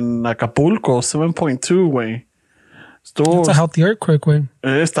earthquake in Acapulco, 7.2 way. That's a healthy earthquake, way.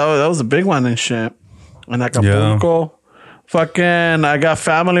 That was a big one and shit. In Acapulco. Yeah. Fucking I got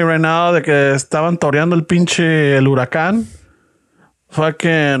family right now de que estaban toreando el huracán.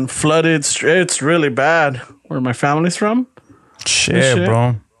 Fucking flooded. It's really bad where my family's from. Shit,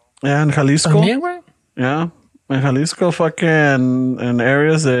 bro. Yeah, in Jalisco. ¿También, yeah, in Jalisco, fucking in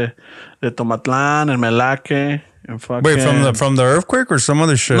areas de Tomatlán and Melaque and fucking. Wait, from the earthquake or some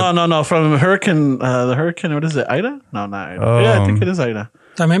other shit? No, from hurricane. The hurricane. What is it? Ida? No, not Ida. Yeah, I think it is Ida.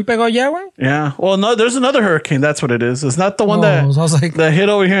 ¿También pegó allá, güey? Yeah. Well, no, there's another hurricane. That's what it is. It's not the one that hit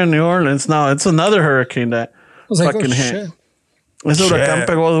over here in New Orleans. No, it's another hurricane that fucking hit. Shit. Ese huracán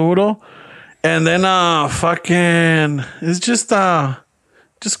pegó duro. And then fucking it's just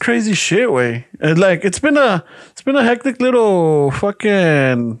crazy shit way. And like it's been a hectic little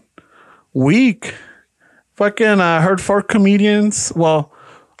fucking week. Fucking I heard 4 comedians. Well,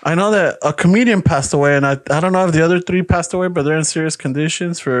 I know that a comedian passed away, and I don't know if the other 3 passed away, but they're in serious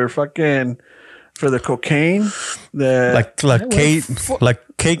conditions for the cocaine.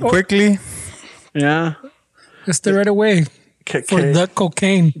 Kate Quickly. Yeah. It's the right away. For the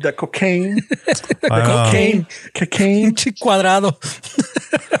cocaine. The cocaine. Cocaine. Cuadrado.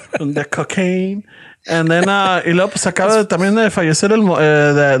 The cocaine. And then, y luego pues acaba también de fallecer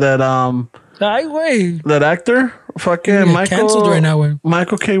that actor. Fucking canceled right now,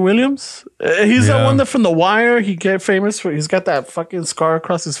 Michael K. Williams. He's the one that from The Wire, he get famous for, he's got that fucking scar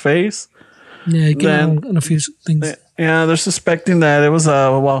across his face. Yeah, he came on a few things. Yeah, they're suspecting that it was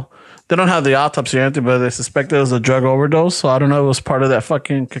they don't have the autopsy or anything, but they suspect it was a drug overdose. So I don't know if it was part of that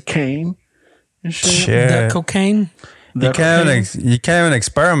fucking cocaine and shit. That cocaine. You can't even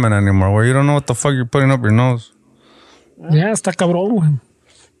experiment anymore where you don't know what the fuck you're putting up your nose. Yeah, está cabrón, güey.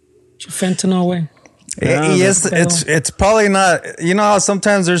 Fentanyl, güey. Yes, it's probably not. You know how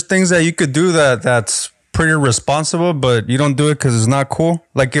sometimes there's things that you could do that's pretty responsible, but you don't do it because it's not cool.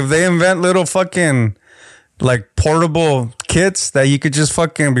 Like if they invent little fucking like portable kits that you could just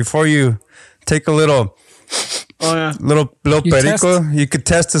fucking before you take a little Oh yeah. Little You perico. test. You could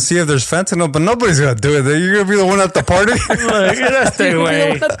test to see if there's fentanyl, but nobody's gonna do it. You're gonna be the one at the party. Like, that's the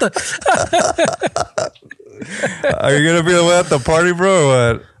way. Are you gonna be the one at the party, bro?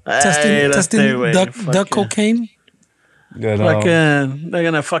 Or what? Hey, that's the testing way. duck Fucking- cocaine. You know. Fucking, they're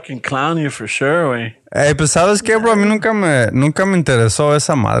gonna fucking clown you for sure, way. Hey, pues sabes qué, bro? A mí nunca me interesó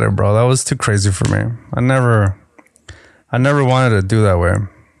esa madre, bro. That was too crazy for me. I never wanted to do that way.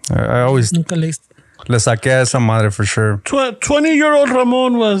 I always Nunca le le saqué a esa madre for sure. 20-year-old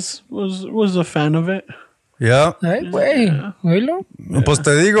Ramon was a fan of it. Yeah. Ay, güey. Oílo. Pues te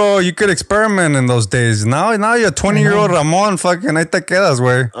digo, you could experiment in those days. Now you're 20-year-old Ramon, fucking ahí te quedas,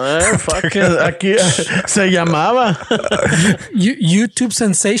 güey. Fucking, aquí se llamaba. YouTube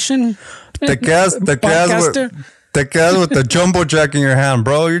sensation. Te quedas Podcaster. with the jumbo jack in your hand,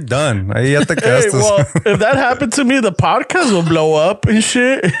 bro. You're done. Ahí ya te Hey, quedaste. well, if that happened to me, the podcast will blow up and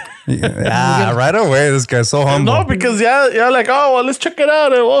shit. Right away. This guy's so humble. No, because yeah, like, oh, well, let's check it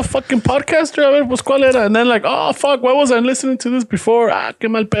out. Oh, fucking podcaster, a ver, pues, ¿cuál era? And then like, oh, fuck, why was I listening to this before? Qué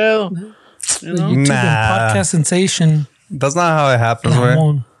mal pedo. You know? YouTube Nah. and podcast sensation. That's not how it happens, güey.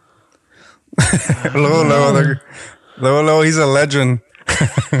 Ramon. Luego, he's a legend.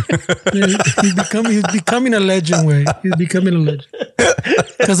 He's becoming a legend, way. He's becoming a legend.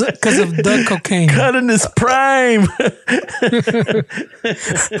 Because of the cocaine. Cut in his prime.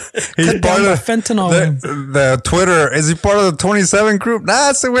 He's Cut part down of the fentanyl. the Twitter. Is he part of the 27 group? Nah,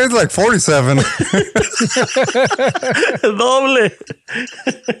 it's the way it's like 47. Doble.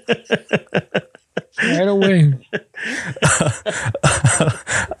 Right away.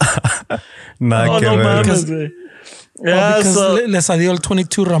 Nah, Oh, que no ver. mames, güey. Yeah, Because so, le salió el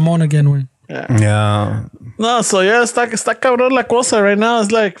 22 Ramon again, way. Yeah. no, so yeah, está cabrón la cosa right now.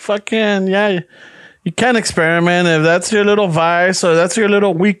 It's like fucking, yeah, you can't experiment if that's your little vice or that's your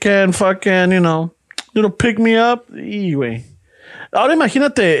little weekend fucking, you know, little pick me up. Güey. Ahora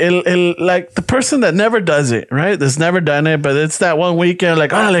imagínate, like the person that never does it, right? That's never done it, but it's that one weekend,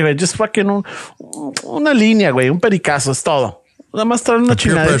 like, órale, güey, just fucking una línea, güey, un pericazo, es todo. Nada más traer una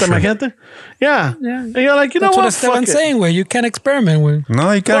peer chingadita, pressure. imagínate. Yeah. And you're like, you That's know what what? Esteban's Fuck it. saying, way. You can't experiment, way. No,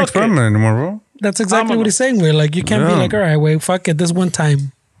 you can't Fuck experiment anymore, bro. That's exactly Vámonos. what he's saying, way. Like, you can't be Yeah. like, all right, way, fuck it, this one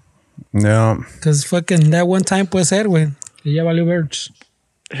time. Yeah. Because fucking that one time puede ser, way. Que ya valió verge.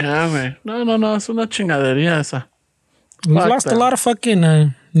 Yeah, güey. No, es una chingadería esa. We've Fuck lost that. a lot of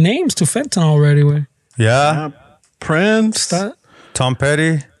fucking names to fentanyl already, way. Yeah. Prince. Tom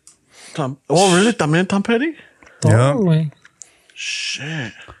Petty. Oh, really? También Tom Petty? Yeah. Way.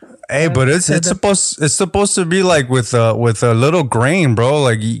 Shit. Hey, but it's supposed to be like with a little grain, bro.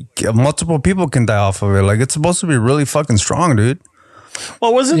 Like multiple people can die off of it. Like it's supposed to be really fucking strong, dude.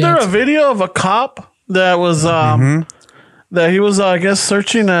 Well, wasn't Yeah, there a video of a cop that was that he was I guess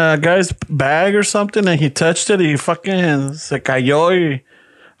searching a guy's bag or something and he touched it, he fucking se cayó y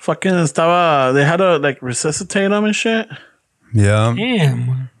fucking estaba, they had to like resuscitate him and shit. Yeah.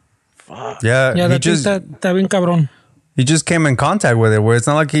 Damn. Yeah. Yeah, that está bien cabrón. He just came in contact with it where it's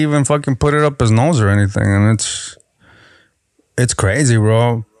not like he even fucking put it up his nose or anything. And it's crazy,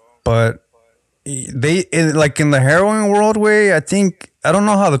 bro. But like in the heroin world way, I don't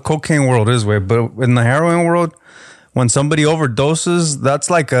know how the cocaine world is way, but in the heroin world, when somebody overdoses, that's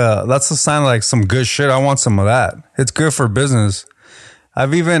a sign of like some good shit. I want some of that. It's good for business.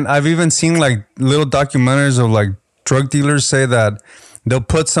 I've even seen like little documentaries of like drug dealers say that they'll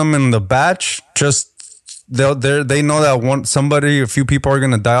put some in the batch just they know that a few people are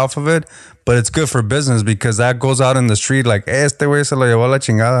gonna die off of it, but it's good for business because that goes out in the street like, este güey se lo llevó la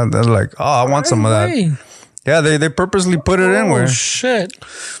chingada. And they're like, oh, I want some of that. Way. Yeah, they purposely put it in Oh, where shit.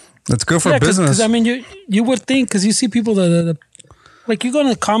 it's good for Yeah, business. because I mean, you would think, because you see people that like you go in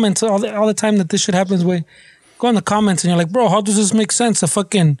the comments all the time that this shit happens. Way go in the comments and you're like, bro, how does this make sense? The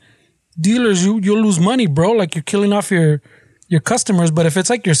fucking dealers, you'll lose money, bro. Like you're killing off your customers. But if it's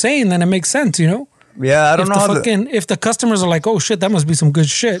like you're saying, then it makes sense, you know. Yeah, I don't know If the customers are like, oh shit, that must be some good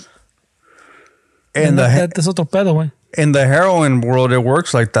shit. in That's otro pedo, way. in the heroin world it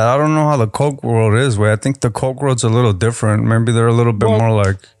works like that. I don't know how the coke world is. Where I think the coke world's a little different. Maybe they're a little bit more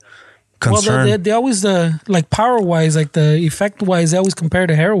like concerned. Well, they always like power wise, like the effect wise, they always compare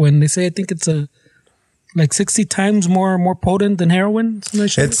to heroin. They say I think it's like 60 times more potent than heroin.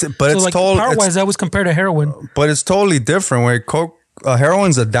 It's like power wise, they always compare to heroin. But it's totally different. Where coke,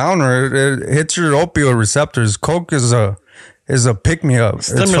 heroin's a downer. It hits your opioid receptors. Coke is a pick me up.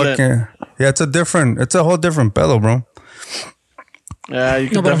 Stimulant. It's a whole different pedo, bro. Yeah, you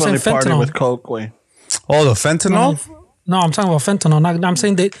can No, but I'm definitely saying party fentanyl. with coke, way. Oh, the fentanyl. No, I'm talking about fentanyl. I'm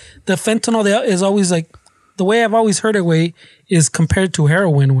saying that the fentanyl is always like the way I've always heard it way is compared to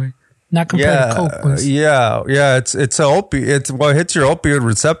heroin way. Not compared to Coke. Pues. yeah. It's a opiate. It's what hits your opioid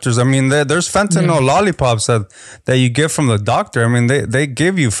receptors. I mean, there's fentanyl lollipops that you get from the doctor. I mean, they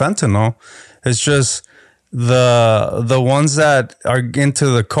give you fentanyl. It's just the ones that are into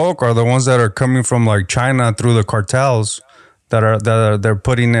the Coke are the ones that are coming from like China through the cartels they're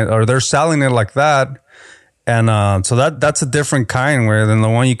putting it or they're selling it like that. And so that's a different kind than the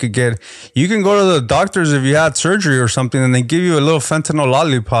one you could get. You can go to the doctors if you had surgery or something, and they give you a little fentanyl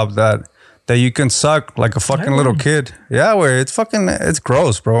lollipop that you can suck like a fucking little kid. Yeah, it's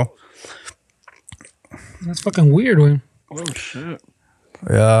gross, bro. That's fucking weird, way. Oh shit.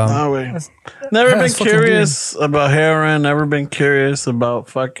 Yeah. No way. Never been curious about heroin. Never been curious about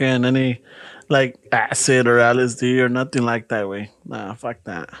fucking any like acid or LSD or nothing like that. Way. Nah, fuck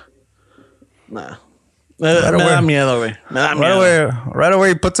that. Nah. Me da miedo, güey. Right away,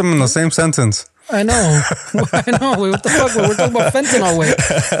 he puts them in the same sentence. I know. What the fuck? We're talking about fentanyl, way.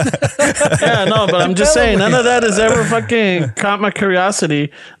 Yeah, no, but I'm just saying, none of that has ever fucking caught my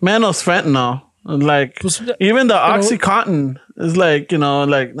curiosity. Menos fentanyl. Like, even the Oxycontin is like,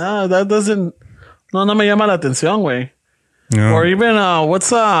 nah, that doesn't, no me llama la atención, güey. Yeah. Or even,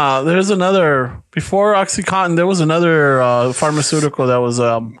 there's another, before Oxycontin, there was another pharmaceutical that was,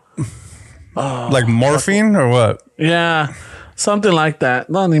 like morphine or what? Yeah, something like that.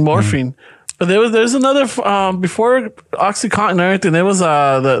 Not only morphine, but there's another before OxyContin and everything. There was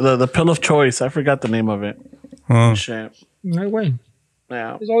the pill of choice. I forgot the name of it. Shit. No way.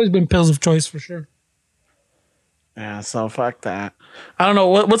 Yeah, there's always been pills of choice for sure. Yeah, so fuck that. I don't know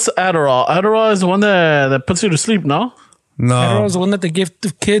what's Adderall. Adderall is the one that puts you to sleep. No. Adderall is the one that they give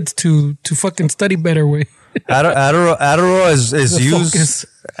to kids to fucking study better. Way. Adderall is used. Focus.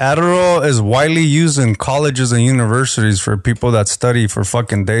 Adderall is widely used in colleges and universities for people that study for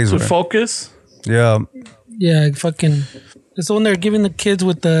fucking days. To focus? Yeah. Yeah, fucking. It's the one they're giving the kids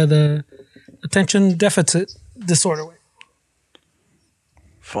with the attention deficit disorder.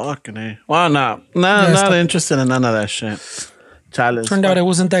 Fucking A. Well, not interested in none of that shit. Chalice. Turned out it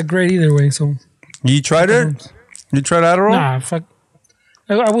wasn't that great either way. So you tried it? You tried Adderall? Nah, fuck.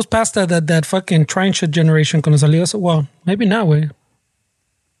 I was past that fucking trying shit generation cuando salió eso. Well, maybe not, way.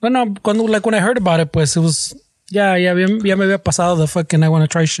 Well, no, when I heard about it, pues it was ya me había pasado the fucking I want to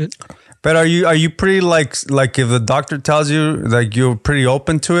try shit. But are you pretty like if the doctor tells you like you're pretty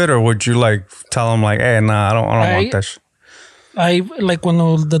open to it, or would you like tell him like, hey, nah, I don't want that shit? I like when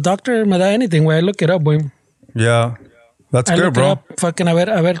the doctor me da anything, way I look it up, way. Yeah. That's good, bro. Up, fucking a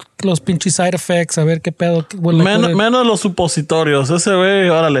ver los pinches side effects, a ver qué pedo. Menos los supositorios. Ese güey,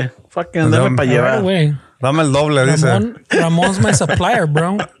 órale. Fucking dame para llevar. Dame el doble, dice. Ramon's my supplier,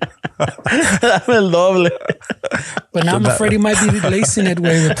 bro. Dame el doble. But now I'm afraid he might be lacing it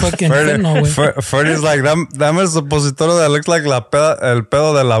with fucking fentanyl, güey. Freddy's like, dame el supositorio that looks like el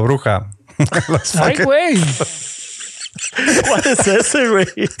pedo de la bruja. Ay, güey. What is ese, güey?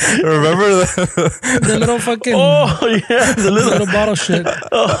 Remember the little fucking... Oh, yeah. The little bottle shit.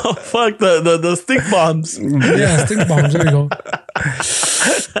 Oh, fuck. The stink bombs. Yeah, stink bombs. There you go.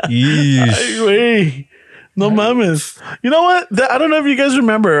 Yeesh. Ay, güey. No mames. You know what? I don't know if you guys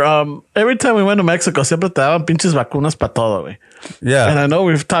remember. Every time we went to Mexico, siempre te daban pinches vacunas para todo, güey. Yeah. And I know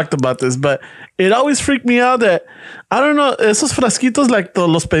we've talked about this, but it always freaked me out that, I don't know, esos frasquitos like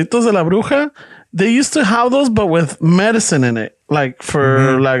los peditos de la bruja, they used to have those, but with medicine in it, like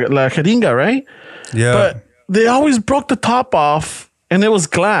for like la jeringa, right? Yeah. But they always broke the top off and it was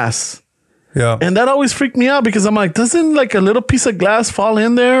glass. Yeah. And that always freaked me out because I'm like, doesn't like a little piece of glass fall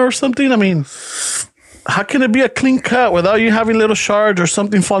in there or something? I mean, how can it be a clean cut without you having little shards or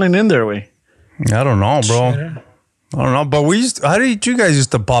something falling in there, way? I don't know, bro. I don't know, but how did you guys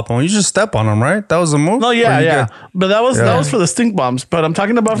used to pop them? You just step on them, right? That was the move? No, yeah. But that was for the stink bombs. But I'm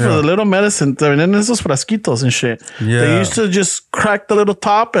talking about for the little medicine. I mean, esos frasquitos and shit. Yeah. They used to just crack the little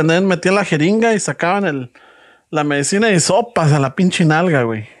top and then metían la jeringa y sacaban la medicina y sopas a la pinche nalga,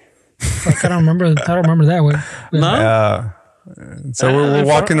 güey. I don't remember that way. No? Yeah. So we're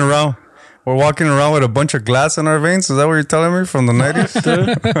walking around. We're walking around with a bunch of glass in our veins. Is that what you're telling me from the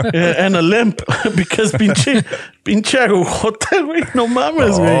 90s? Yeah, and a limp because pinche agujota, güey. No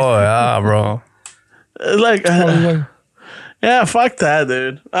mames, güey. Oh, yeah, bro. Like, yeah, fuck that,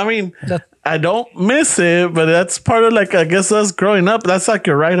 dude. I mean, I don't miss it, but that's part of like, I guess us growing up, that's like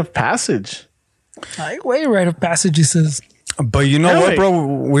your rite of passage. Way rite of passage, he says. But you know what, bro?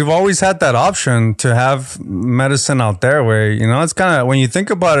 We've always had that option to have medicine out there. Where it's kind of, when you think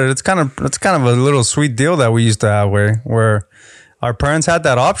about it, it's kind of a little sweet deal that we used to have. Where our parents had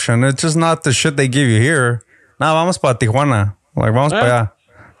that option. It's just not the shit they give you here. Nah, vamos para Tijuana. Like vamos para allá.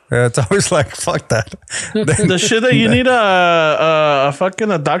 Yeah, it's always like, fuck that. The shit that you need a fucking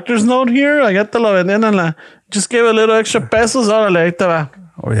a doctor's note here, allá te lo vendían en la. Just give a little extra pesos, órale, ahí te va.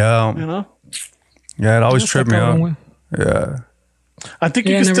 Oh, yeah. You know? Yeah, it always tripped me out. Yeah. I think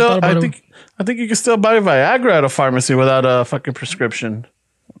Yeah, you I can never still. thought about I think you can still buy Viagra at a pharmacy without a fucking prescription.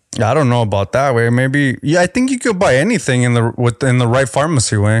 I don't know about that way. Maybe, yeah, I think you could buy anything in the right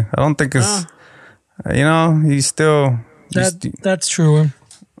pharmacy way. I don't think it's, you know, he's still. That's true.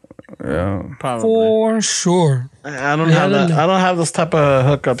 Yeah. Probably. For sure. I don't have that. I don't have those type of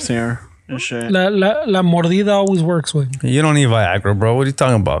hookups here and shit. La mordida always works, güey. You don't need Viagra, bro. What are you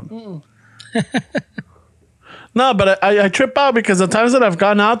talking about? No, but I trip out because the times that I've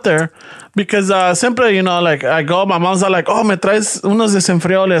gone out there, because siempre, you know, like I go, my mom's like, oh, me traes unos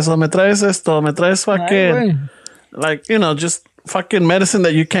desenfrioles, o me traes esto, me traes fucking, like, you know, just fucking medicine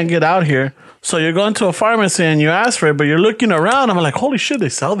that you can't get out here. So you go into a pharmacy and you ask for it, but you're looking around. I'm like, holy shit, they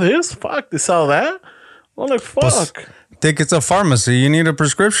sell this? Fuck, they sell that? I'm like, fuck. Think it's a pharmacy. You need a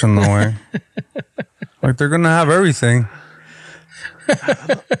prescription, though, way. Like, they're going to have everything.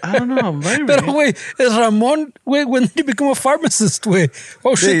 I don't know, maybe. Pero, wait, is Ramon, wait, when did he become a pharmacist, wait?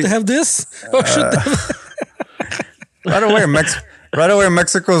 Oh, shit, they have this? Oh, shit, they have... Right away,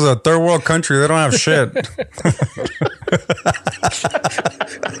 Mexico's a third world country. They don't have shit.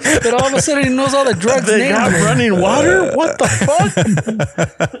 But all of a sudden, he knows all the drugs. They got names. running water? What the fuck?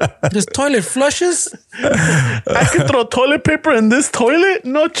 There's toilet flushes? I can throw toilet paper in this toilet?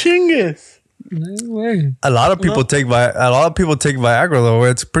 No chingues. No way. A lot of people take Viagra though.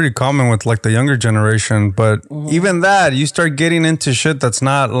 It's pretty common with like the younger generation. But even that, you start getting into shit that's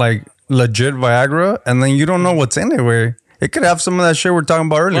not like legit Viagra, and then you don't know what's in it. Where it could have some of that shit we're talking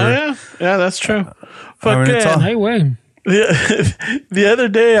about earlier. Oh, yeah, that's true. I mean, it's all- Hey, way. The other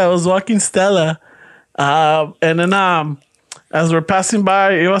day I was walking Stella, and then as we're passing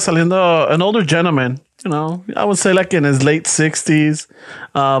by, iba saliendo an older gentleman. You know, I would say like in his late 60s,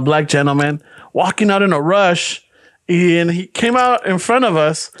 black gentleman, walking out in a rush. And he came out in front of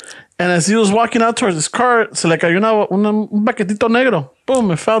us. And as he was walking out towards his car, se le cayó un paquetito negro.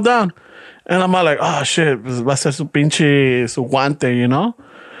 Boom, it fell down. And I'm all like, oh shit, va a ser su guante, you know?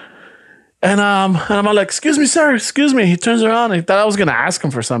 And I'm all like, excuse me, sir, excuse me. He turns around. He thought I was going to ask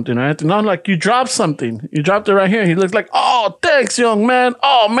him for something, right? And I'm like, you dropped something. You dropped it right here. He looked like, oh, thanks, young man.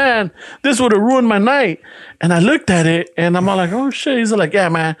 Oh, man, this would have ruined my night. And I looked at it and I'm all like, oh, shit. He's like, yeah,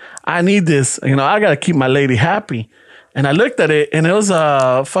 man, I need this. You know, I got to keep my lady happy. And I looked at it and it was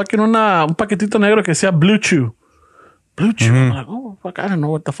un paquetito negro que decía Blue Chew. Blue Chew. I'm like, oh, fuck, I don't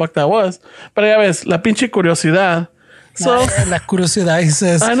know what the fuck that was. Pero ya ves, la pinche curiosidad. So, La curiosidad, he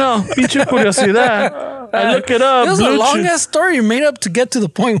says. I know, pinche curiosidad. I look it up. It was a long ass story you made up to get to the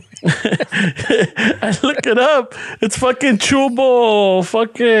point. I look it up. It's fucking chewable,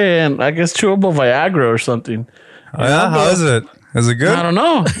 I guess chewable Viagra or something. Oh, yeah, how is it? Is it good? I don't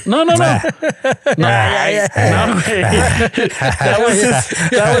know. No. No, wait.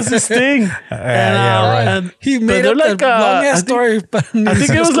 That was his thing. And He made up like, a long ass story. But I think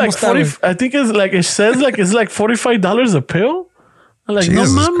it was like 40. I think it's like it says like it's like $45 a pill. I'm like,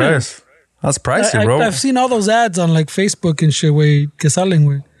 Jesus no mames. Christ. That's pricey, bro. I've seen all those ads on like Facebook and shit where que salen,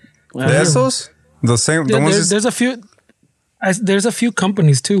 güey. ¿De esos? The same. The ones There's a few. There's a few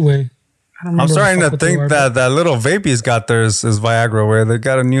companies too, way. I'm starting to think that little vape he's got there is Viagra, where they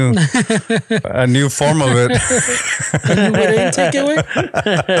got a new form of it. Take it, güey.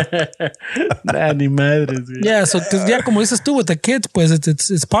 Nah, ni madres, güey. Yeah, so cause, yeah, como dices tú with the kids, pues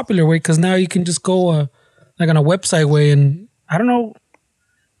it's popular way because now you can just go like on a website way, and I don't know.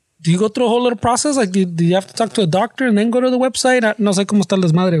 Do you go through a whole little process? Like, do you have to talk to a doctor and then go to the website? No sé cómo está el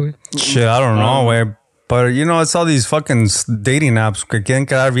desmadre, güey. Shit, I don't know, way. But you know, it's all these fucking dating apps que quieren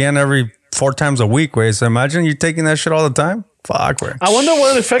quedar bien every 4 times a week, way. So imagine you taking that shit all the time. Fuck, way. I wonder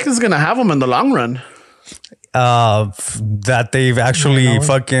what effect it's gonna have them in the long run. That they've actually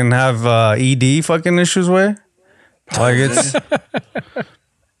fucking have ED fucking issues with. Like it's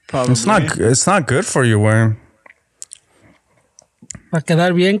it's not good for you, way. Para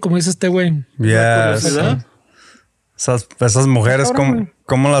quedar bien, como dice este güey. Yeah. ¿Verdad? Esas mujeres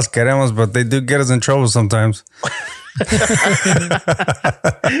como las queremos, but they do get us in trouble sometimes.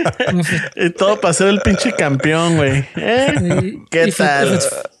 Y todo para ser el pinche campeón, güey. ¿Qué tal?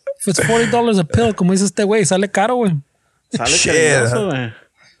 If it's $40 a pill, como dice este güey, sale caro, güey. Sale cariñoso, güey.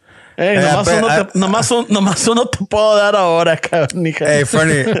 Hey, nomás uno te puedo dar ahora, cabrón. Hey,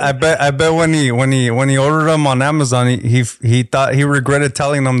 Fernie, I bet when he ordered them on Amazon, he thought he regretted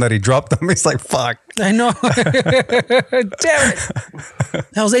telling them that he dropped them. He's like, fuck. I know. Damn it.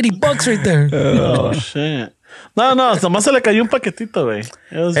 That was $80 right there. Oh, shit. No, nomás se le cayó un paquetito, güey.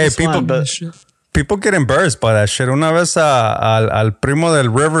 It was Hey, just people- one, but Shit. People get embarrassed by that shit. Una vez al primo del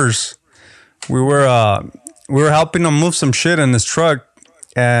Rivers, we were helping him move some shit in his truck,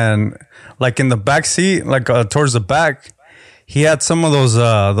 and like in the back seat, like towards the back, he had some of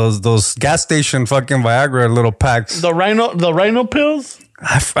those gas station fucking Viagra little packs. the rhino pills.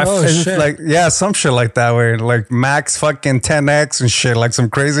 Oh, It's shit. like some shit like that, where like Max fucking 10x and shit, like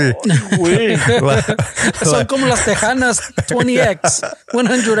some crazy. Güey. Son como las tejanas 20x,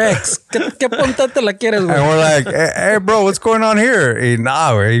 100x. ¿Qué punta te la quieres, And güey? we're like, hey, bro, what's going on here?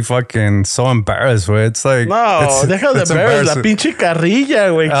 He fucking so embarrassed, güey. It's like, No, deja de it's ver la embarrassing. pinche carrilla,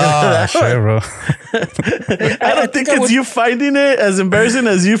 güey. Oh, shit, bro. I don't think I it's would- you finding it as embarrassing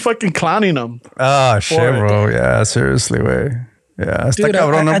as you fucking clowning them. Oh, shit, For it. bro. Yeah, seriously, way. Yeah, está Dude,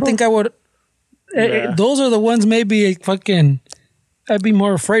 cabrón, I bro. think I would. Yeah. Those are the ones maybe fucking I'd be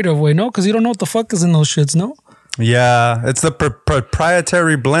more afraid of, way, no? Because you don't know what the fuck is in those shits, no? Yeah, it's the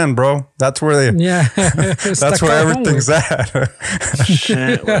proprietary blend, bro. That's where they. Yeah. That's where everything's at. Shit,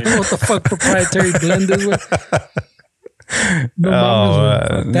 I don't know güey. what the fuck proprietary blend is, güey. No mames, Oh,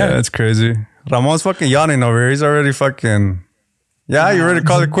 güey. Fuck yeah, that. it's crazy. Ramon's fucking yawning over here. He's already fucking. Yeah, you ready to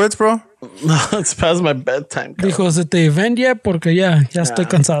call it quits, bro? No, it's past my bedtime. cabrón. Dijo, ¿se te event ya? Porque ya estoy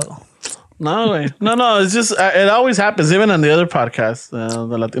cansado. No, güey. No. It's just it always happens, even on the other podcast,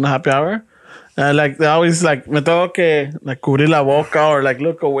 the Latino Happy Hour. Like they always like me tengo que like cubrir la boca or like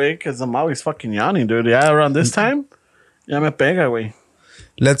look away because I'm always fucking yawning, dude. Yeah, around this time, ya me pega, güey.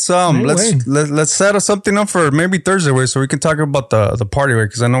 Let's way. let's set us something up for maybe Thursday, way, so we can talk about the party, way,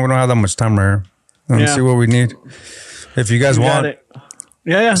 because I know we don't have that much time right here. Let's Yeah. see what we need. If you guys Got want it.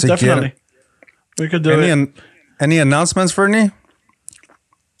 Yeah, Si definitely. We could do it. any announcements for any?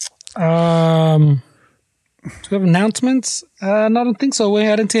 Do we have announcements? No, I don't think so.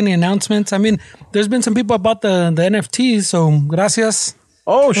 I didn't see any announcements. I mean, there's been some people about the NFTs, so gracias.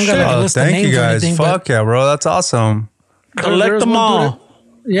 Oh Don't shit! gotta- Oh, list the thank you names or guys. anything, Fuck yeah, bro. That's awesome. Collect There's them one dude all.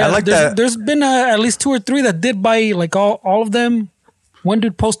 Yeah, I like there's, that. There's been at least 2 or 3 that did buy like all of them. One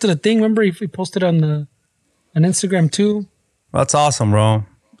dude posted a thing. Remember, he posted on Instagram too. That's awesome, bro.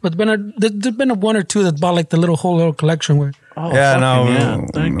 But there's been a 1 or 2 that bought like the whole little collection where. Oh, Yeah, fucking no, yeah.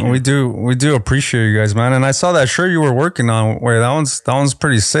 Thank you. we do appreciate you guys, man. And I saw that shirt you were working on. Wait, that one's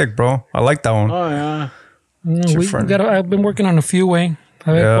pretty sick, bro. I like that one. Oh yeah. We friend. I've been working on a few, way.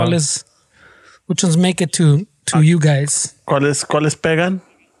 A ver Yeah. which ones make it to you guys. ¿Cuáles pegan?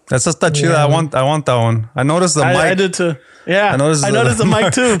 That's just that chida. Yeah. I want that one. I noticed the mic. I did too. Yeah, I noticed I the- noticed the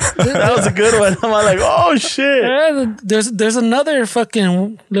mic too. That was a good one. I'm like, oh shit. Yeah, there's another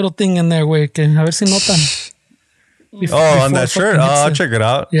fucking little thing in there, way. Que a ver si notan. on that shirt. Oh, I'll check it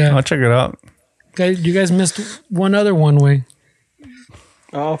out. Yeah. I'll check it out. Guys, you guys missed one other one, way.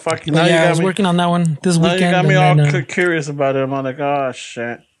 Oh fuck! But Now yeah, I you was got me. working on that one this Now weekend. you got me all and then, curious about it. I'm like, oh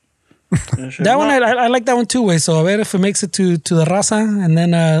shit. that one, I like that one too, way. So I bet if it makes it to the raza, and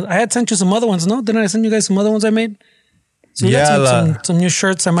then I had sent you some other ones, no? Didn't I send you guys some other ones I made? So we got Yeah, some new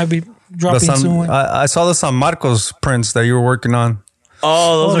shirts I might be The dropping soon. Way. I saw the San Marcos prints that you were working on.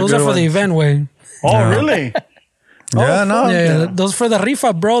 Oh, those are Those good are for ones. the event, way. Oh really? Yeah, no. Yeah, those for the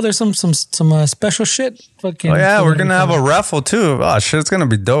rifa, bro. There's some special shit. Fucking. Oh yeah, for we're the gonna rifa. have a raffle too. Oh shit, it's gonna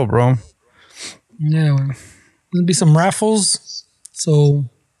be dope, bro. Yeah, güey. There'll be some raffles. So,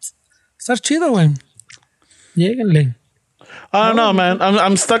 está chido, güey. Lléguenle. I don't know, man.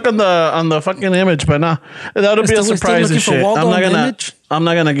 I'm stuck on the fucking image, but nah, that'll be a Still surprise looking and for shit. Waldo on the image? I'm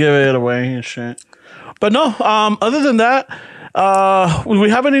not gonna give it away and shit. But no, other than that, will we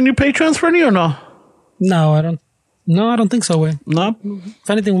have any new patrons for any or no? No, I don't think so, güey. No. If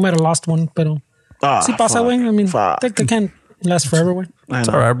anything, we might have lost one, pero sí pasa, fuck. güey. I mean, Fuck. they can't last forever, güey. I It's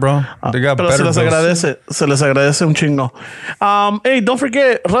know. all right, bro. They got Pero better se les agradece un chingo. Hey, don't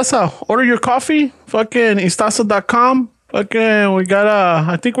forget, Raza, order your coffee. Fucking Instasa.com. Fucking, we got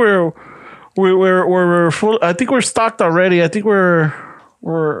I think we're full. I think we're stocked already. I think we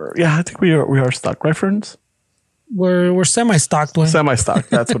are stocked, right, friends? We're semi-stocked, güey. Semi-stocked.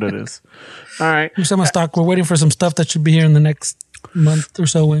 That's what it is. All right. We're semi-stocked. We're waiting for some stuff that should be here in the next month or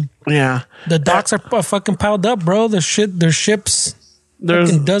so, güey. Yeah. The docks are fucking piled up, bro. There's ships. There's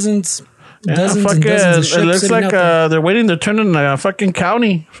Fucking dozens yeah, and fucking, dozens of ships it looks sitting like out there. they're waiting to turn in a fucking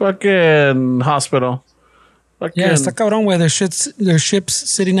county fucking hospital. Fucking, Yeah, está cabrón, güey. There's ships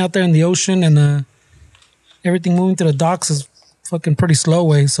sitting out there in the ocean, and everything moving to the docks is fucking pretty slow,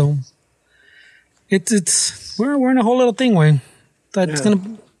 way. So we're in a whole little thing, way. That's gonna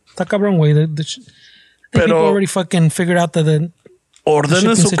está cabrón, way. I think people Pero- already fucking figured out that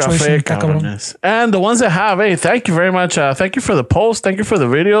Ordenen su shipping café, situation está cabrón. cabrones. And the ones that have, hey, thank you very much. Thank you for the post. Thank you for the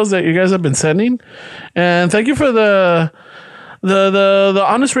videos that you guys have been sending. And thank you for the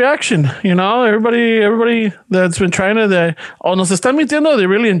honest reaction. You know, everybody that's been trying to, nos están mintiendo, they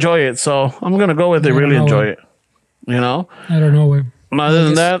really enjoy it. So I'm going to go with they really enjoy it. You know? I don't know, güey. Other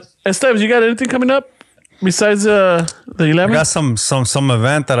than that, Esteves, you got anything coming up besides the 11th? I got some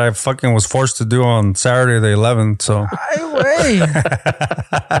event that I fucking was forced to do on Saturday the 11th. So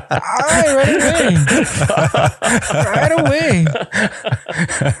Right away.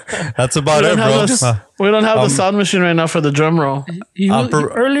 That's about it, bro. We don't have the sound machine right now for the drum roll.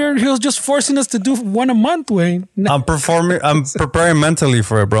 Earlier, he was just forcing us to do one a month, Wayne. I'm preparing mentally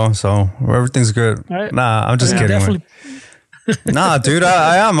for it, bro. So everything's good. Right. Nah, I'm just kidding. Definitely. Nah, dude,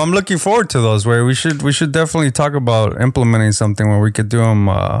 I am. I'm looking forward to those. Where we should definitely talk about implementing something where we could do them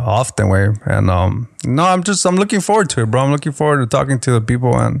often. Way and no, I'm looking forward to it, bro. I'm looking forward to talking to the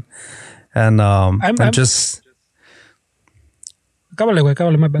people and just. Cábale, güey,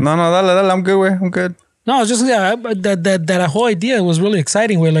 cábale, my bad. No, dale. I'm good, way. I'm good. No, it's just that whole idea was really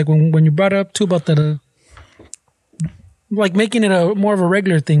exciting. Way like when you brought it up too about that, like making it a more of a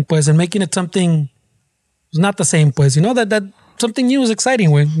regular thing, pues, and making it something. It's not the same, pues. You know that something new is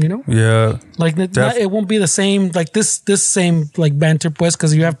exciting, way. You know. Yeah. Like it won't be the same, like this same like banter, pues,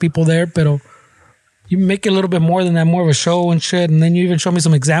 because you have people there, pero you make it a little bit more than that, more of a show and shit, and then you even show me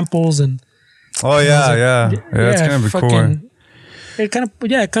some examples and. Oh yeah, it's gonna be cool. It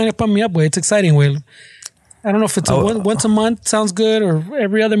kind of pumped me up, way. It's exciting, way. I don't know if it's once a month sounds good or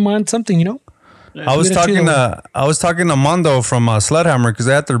every other month, something, you know. I was talking to Mondo from Sledhammer because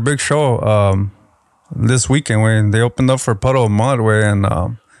they had their big show this weekend when they opened up for Puddle of Mud way and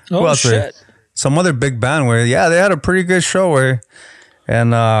who else shit. Some other big band way. Yeah, they had a pretty good show way.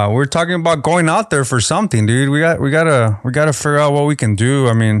 And we were talking about going out there for something, dude. We gotta figure out what we can do.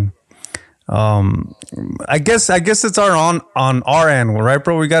 I mean, I guess it's on our end, right,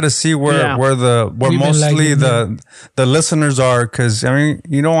 bro? We got to see where mostly the listeners are, because I mean,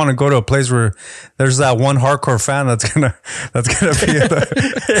 you don't want to go to a place where there's that one hardcore fan that's gonna be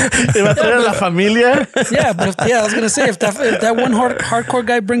la familia. Yeah, but I was gonna say if that one hardcore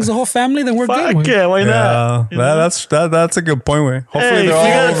guy brings the whole family, then we're good. Fuck yeah, why not? That's a good point, way. Hopefully they're all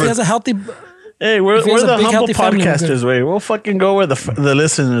over. If he has a healthy. Hey, we're the big, humble family, podcasters, way. We'll fucking go where the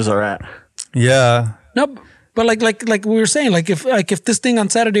listeners are at. Yeah. No, but like we were saying, like if this thing on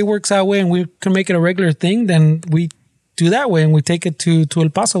Saturday works out way and we can make it a regular thing, then we do that way and we take it to El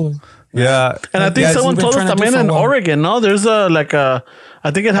Paso way. Yeah. And I think someone told us también in Oregon, no? There's I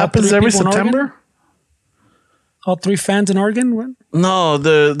think it happens every September. All 3 fans in Oregon? What? No,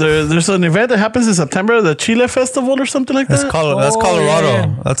 there's an event that happens in September, the Chile Festival or something like that. That's Colorado.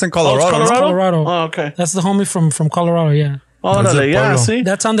 Yeah. That's in Colorado. Oh, Colorado. Oh, okay. That's the homie from Colorado, yeah. Oh, yeah, see?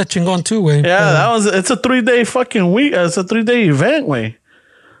 That's on the Chingon too, way. Yeah, it's a 3-day fucking week. It's a 3-day event, way.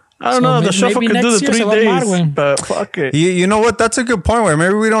 I don't know. The shuffle could do the 3 days, but fuck it. You know what? That's a good point. Where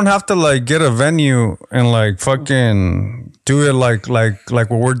maybe we don't have to like get a venue and like fucking do it like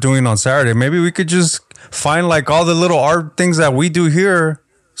what we're doing on Saturday. Maybe we could just find like all the little art things that we do here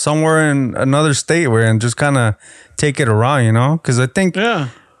somewhere in another state, where and just kind of take it around, you know? Because I think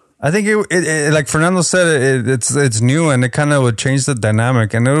it like Fernando said, it's new and it kind of would change the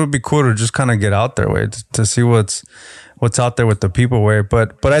dynamic, and it would be cool to just kind of get out there, way, to see what's out there with the people, way.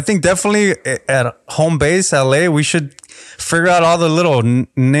 But I think definitely at home base, LA, we should figure out all the little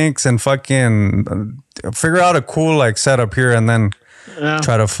nicks and fucking figure out a cool like setup here, and then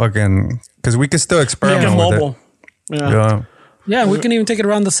try to fucking, because we can still experiment with mobile. it. Yeah, we can even take it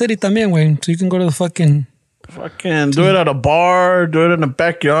around the city también, way. So you can go to the fucking do it at a bar, do it in the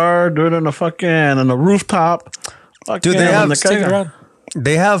backyard, do it on a rooftop. Dude,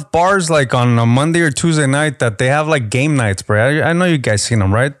 they have bars like on a Monday or Tuesday night that they have like game nights, bro. I know you guys seen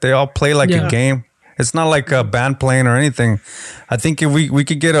them, right? They all play like a game. It's not like a band playing or anything. I think if we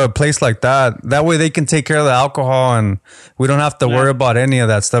could get a place like that way they can take care of the alcohol and we don't have to worry about any of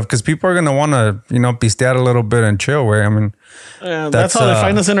that stuff, because people are going to want to, be stayed a little bit and chill, way. I mean, that's how they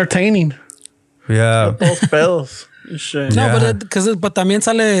find us entertaining. Yeah. Those bells. Shit. No, but también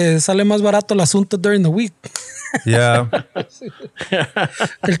sale más barato el asunto during the week. Yeah.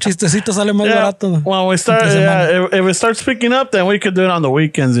 El chistecito sale más barato. When we start, if it starts picking up, then we could do it on the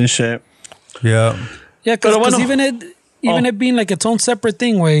weekends and shit. Yeah. Yeah, because even it being like its own separate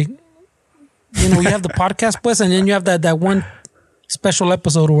thing, way, you have the podcast, pues, and then you have that one special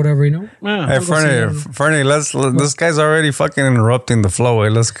episode or whatever, you know? Yeah. Hey, Fernie, this guy's already fucking interrupting the flow. Hey,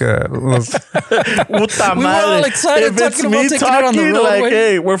 let's go. Puta We were all madre. excited If it's talking about me taking it on the talking, road, like, güey.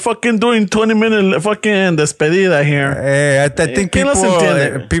 hey, we're fucking doing 20-minute fucking despedida here. Hey, I think ¿Quién los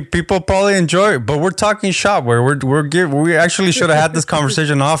entiende? people probably enjoy it, but we're talking shop where we actually should have had this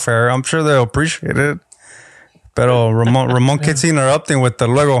conversation off air. I'm sure they'll appreciate it. Pero Ramon keeps interrupting with the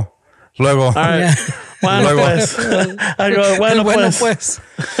luego. All right. Yeah. Bueno, Luego. pues. I go, bueno, Bueno, pues. pues.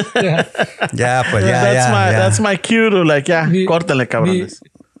 Yeah. Yeah, but yeah, That's my cue to like, Me- córtenle, cabrones.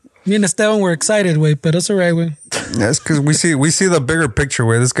 Me and Esteban were excited, güey, pero it's all right, güey. That's because we see the bigger picture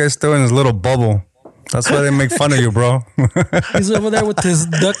where this guy's still in his little bubble. That's why they make fun of you, bro. He's over there with his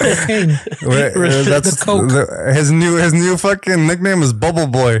duck cocaine. That's The Coke. his new fucking nickname is Bubble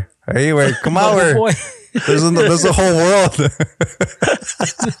Boy. Anyway, come out Bubble here. boy. There's a whole world.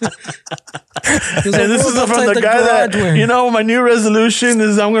 There's a And this world is from outside the guy that, garage, güey. you know, my new resolution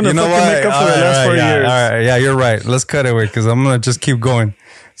is I'm going to You know fucking what? make up for the All last right, 4 yeah, years. all right, yeah, you're right. Let's cut it away because I'm gonna just keep going.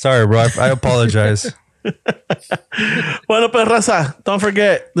 Sorry, bro. I apologize. Bueno, pues, raza, don't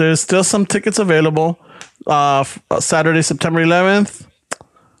forget, there's still some tickets available. Saturday, September 11th.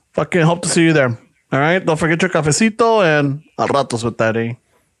 Fucking hope to see you there. All right? Don't forget your cafecito and al ratos with that, eh?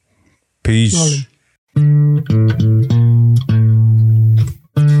 Peace. Órale.